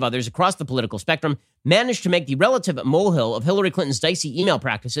and plenty of others across the political spectrum, managed to make the relative molehill of Hillary Clinton's dicey email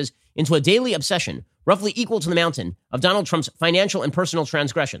practices into a daily obsession, roughly equal to the mountain of Donald Trump's financial and personal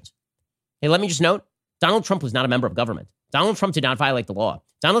transgressions. Hey, let me just note, Donald Trump was not a member of government. Donald Trump did not violate the law.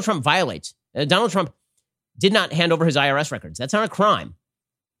 Donald Trump did not hand over his IRS records. That's not a crime.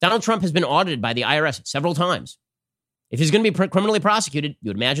 Donald Trump has been audited by the IRS several times. If he's going to be criminally prosecuted, you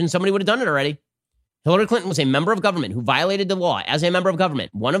would imagine somebody would have done it already. Hillary Clinton was a member of government who violated the law as a member of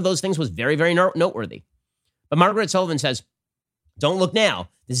government. One of those things was very, very noteworthy. But Margaret Sullivan says, don't look now.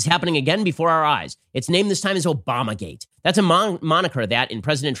 This is happening again before our eyes. Its name this time is Obamagate. That's a moniker that, in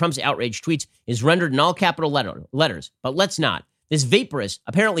President Trump's outraged tweets, is rendered in all capital letters. But let's not. This vaporous,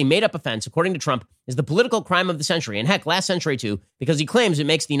 apparently made-up offense, according to Trump, is the political crime of the century, and heck, last century too, because he claims it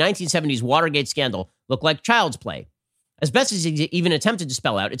makes the 1970s Watergate scandal look like child's play. As best as he even attempted to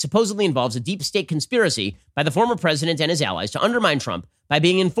spell out, it supposedly involves a deep state conspiracy by the former president and his allies to undermine Trump by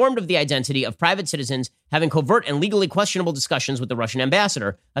being informed of the identity of private citizens having covert and legally questionable discussions with the Russian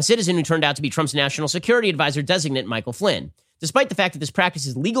ambassador, a citizen who turned out to be Trump's national security advisor designate, Michael Flynn. Despite the fact that this practice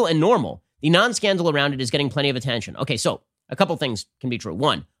is legal and normal, the non-scandal around it is getting plenty of attention. Okay, so a couple things can be true.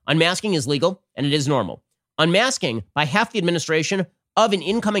 One, unmasking is legal and it is normal. Unmasking by half the administration of an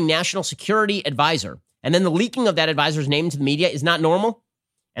incoming national security advisor and then the leaking of that advisor's name to the media is not normal,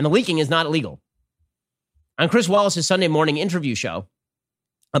 and the leaking is not illegal. On Chris Wallace's Sunday morning interview show,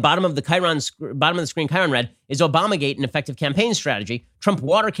 bottom of the screen Chiron read, is Obamagate an effective campaign strategy? Trump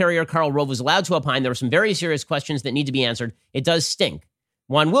water carrier Karl Rove was allowed to opine there were some very serious questions that need to be answered. It does stink.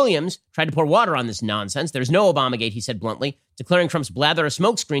 Juan Williams tried to pour water on this nonsense. There's no Obamagate, he said bluntly, declaring Trump's blather a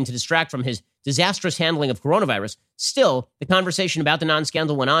smokescreen to distract from his disastrous handling of coronavirus. Still, the conversation about the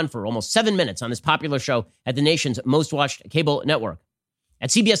non-scandal went on for almost 7 minutes on this popular show at the nation's most-watched cable network.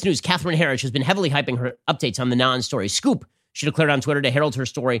 At CBS News, Catherine Herridge has been heavily hyping her updates on the non-story. Scoop, she declared on Twitter to herald her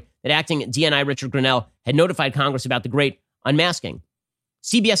story that acting DNI Richard Grenell had notified Congress about the great unmasking.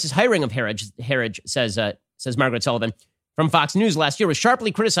 CBS's hiring of Herridge, says Margaret Sullivan, from Fox News last year was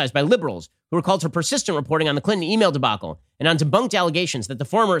sharply criticized by liberals who recalled her persistent reporting on the Clinton email debacle and on debunked allegations that the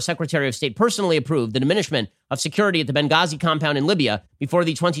former Secretary of State personally approved the diminishment of security at the Benghazi compound in Libya before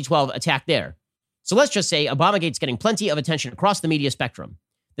the 2012 attack there. So let's just say Obamagate's getting plenty of attention across the media spectrum.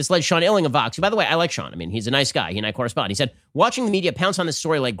 This led Sean Illing of Vox, who, by the way, I like Sean. I mean, he's a nice guy. He and I correspond. He said, watching the media pounce on this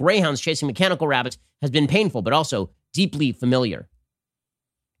story like greyhounds chasing mechanical rabbits has been painful, but also deeply familiar.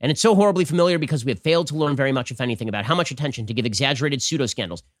 And it's so horribly familiar because we have failed to learn very much, if anything, about how much attention to give exaggerated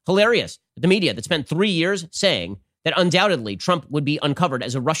pseudo-scandals. Hilarious that the media that spent 3 years saying that undoubtedly Trump would be uncovered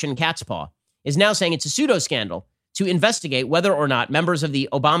as a Russian cat's paw is now saying it's a pseudo-scandal to investigate whether or not members of the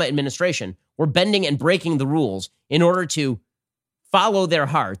Obama administration were bending and breaking the rules in order to follow their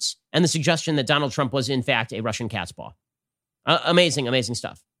hearts, and the suggestion that Donald Trump was, in fact, a Russian cat's paw. Amazing, amazing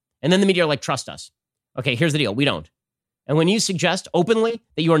stuff. And then the media are like, trust us. Okay, here's the deal. We don't. And when you suggest openly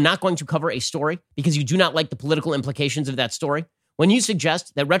that you are not going to cover a story because you do not like the political implications of that story, when you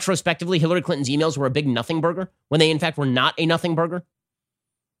suggest that retrospectively Hillary Clinton's emails were a big nothing burger, when they in fact were not a nothing burger,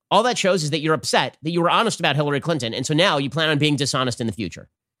 all that shows is that you're upset that you were honest about Hillary Clinton, and so now you plan on being dishonest in the future.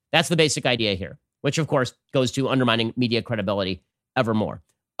 That's the basic idea here, which of course goes to undermining media credibility ever more.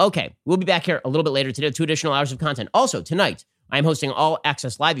 Okay, we'll be back here a little bit later today with 2 additional hours of content. Also, tonight, I'm hosting All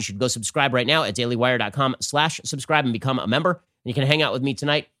Access Live. You should go subscribe right now at dailywire.com/subscribe and become a member. And you can hang out with me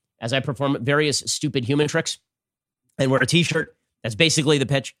tonight as I perform various stupid human tricks and wear a t-shirt. That's basically the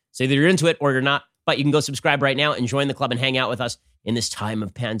pitch. So either you're into it or you're not, but you can go subscribe right now and join the club and hang out with us in this time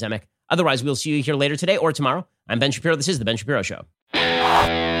of pandemic. Otherwise, we'll see you here later today or tomorrow. I'm Ben Shapiro. This is The Ben Shapiro Show.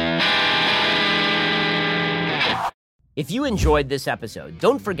 If you enjoyed this episode,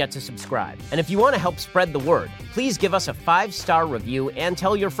 don't forget to subscribe. And if you want to help spread the word, please give us a 5-star review and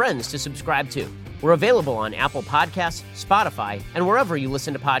tell your friends to subscribe too. We're available on Apple Podcasts, Spotify, and wherever you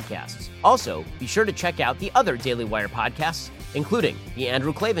listen to podcasts. Also, be sure to check out the other Daily Wire podcasts, including The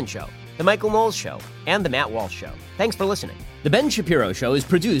Andrew Klavan Show, The Michael Knowles Show, and The Matt Walsh Show. Thanks for listening. The Ben Shapiro Show is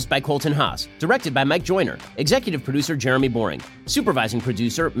produced by Colton Haas, directed by Mike Joyner, executive producer Jeremy Boring, supervising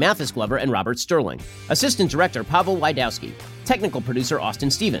producer Mathis Glover and Robert Sterling, assistant director Pavel Wydowski, technical producer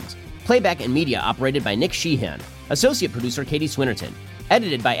Austin Stevens, playback and media operated by Nick Sheehan, associate producer Katie Swinnerton,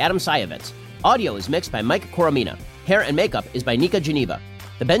 edited by Adam Sayevitz. Audio is mixed by Mike Coromina. Hair and makeup is by Nika Geneva.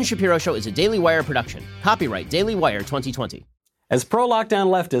 The Ben Shapiro Show is a Daily Wire production. Copyright Daily Wire 2020. As pro-lockdown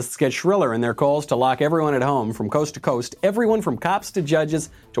leftists get shriller in their calls to lock everyone at home from coast to coast, everyone from cops to judges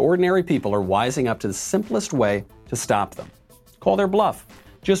to ordinary people are wising up to the simplest way to stop them. Call their bluff.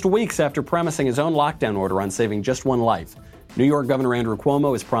 Just weeks after premising his own lockdown order on saving just one life, New York Governor Andrew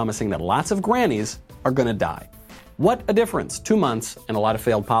Cuomo is promising that lots of grannies are going to die. What a difference 2 months and a lot of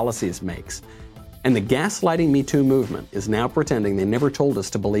failed policies makes. And the gaslighting Me Too movement is now pretending they never told us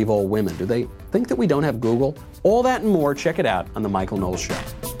to believe all women. Do they think that we don't have Google? All that and more, check it out on The Michael Knowles Show.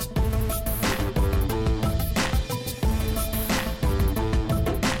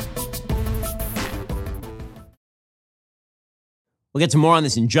 We'll get to more on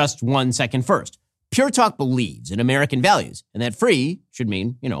this in just 1 second. First, Pure Talk believes in American values, and that free should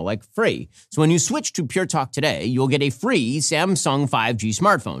mean, like free. So when you switch to Pure Talk today, you'll get a free Samsung 5G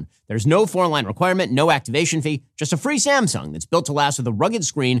smartphone. There's no foreign line requirement, no activation fee, just a free Samsung that's built to last with a rugged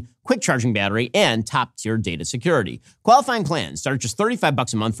screen, quick charging battery, and top-tier data security. Qualifying plans start at just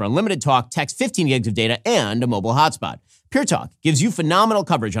 $35 a month for unlimited talk, text, 15 gigs of data, and a mobile hotspot. Pure Talk gives you phenomenal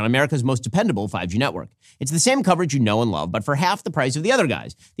coverage on America's most dependable 5G network. It's the same coverage you know and love, but for half the price of the other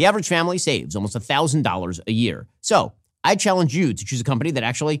guys. The average family saves almost $1,000 a year. So I challenge you to choose a company that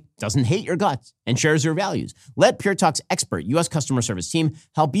actually doesn't hate your guts and shares your values. Let Pure Talk's expert U.S. customer service team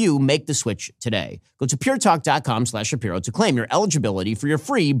help you make the switch today. Go to puretalk.com/Shapiro to claim your eligibility for your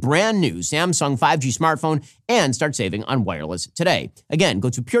free brand new Samsung 5G smartphone and start saving on wireless today. Again, go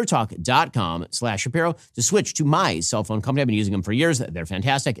to puretalk.com/Shapiro to switch to my cell phone company. I've been using them for years. They're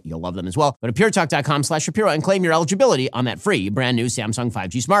fantastic. You'll love them as well. Go to puretalk.com/Shapiro and claim your eligibility on that free brand new Samsung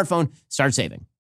 5G smartphone. Start saving.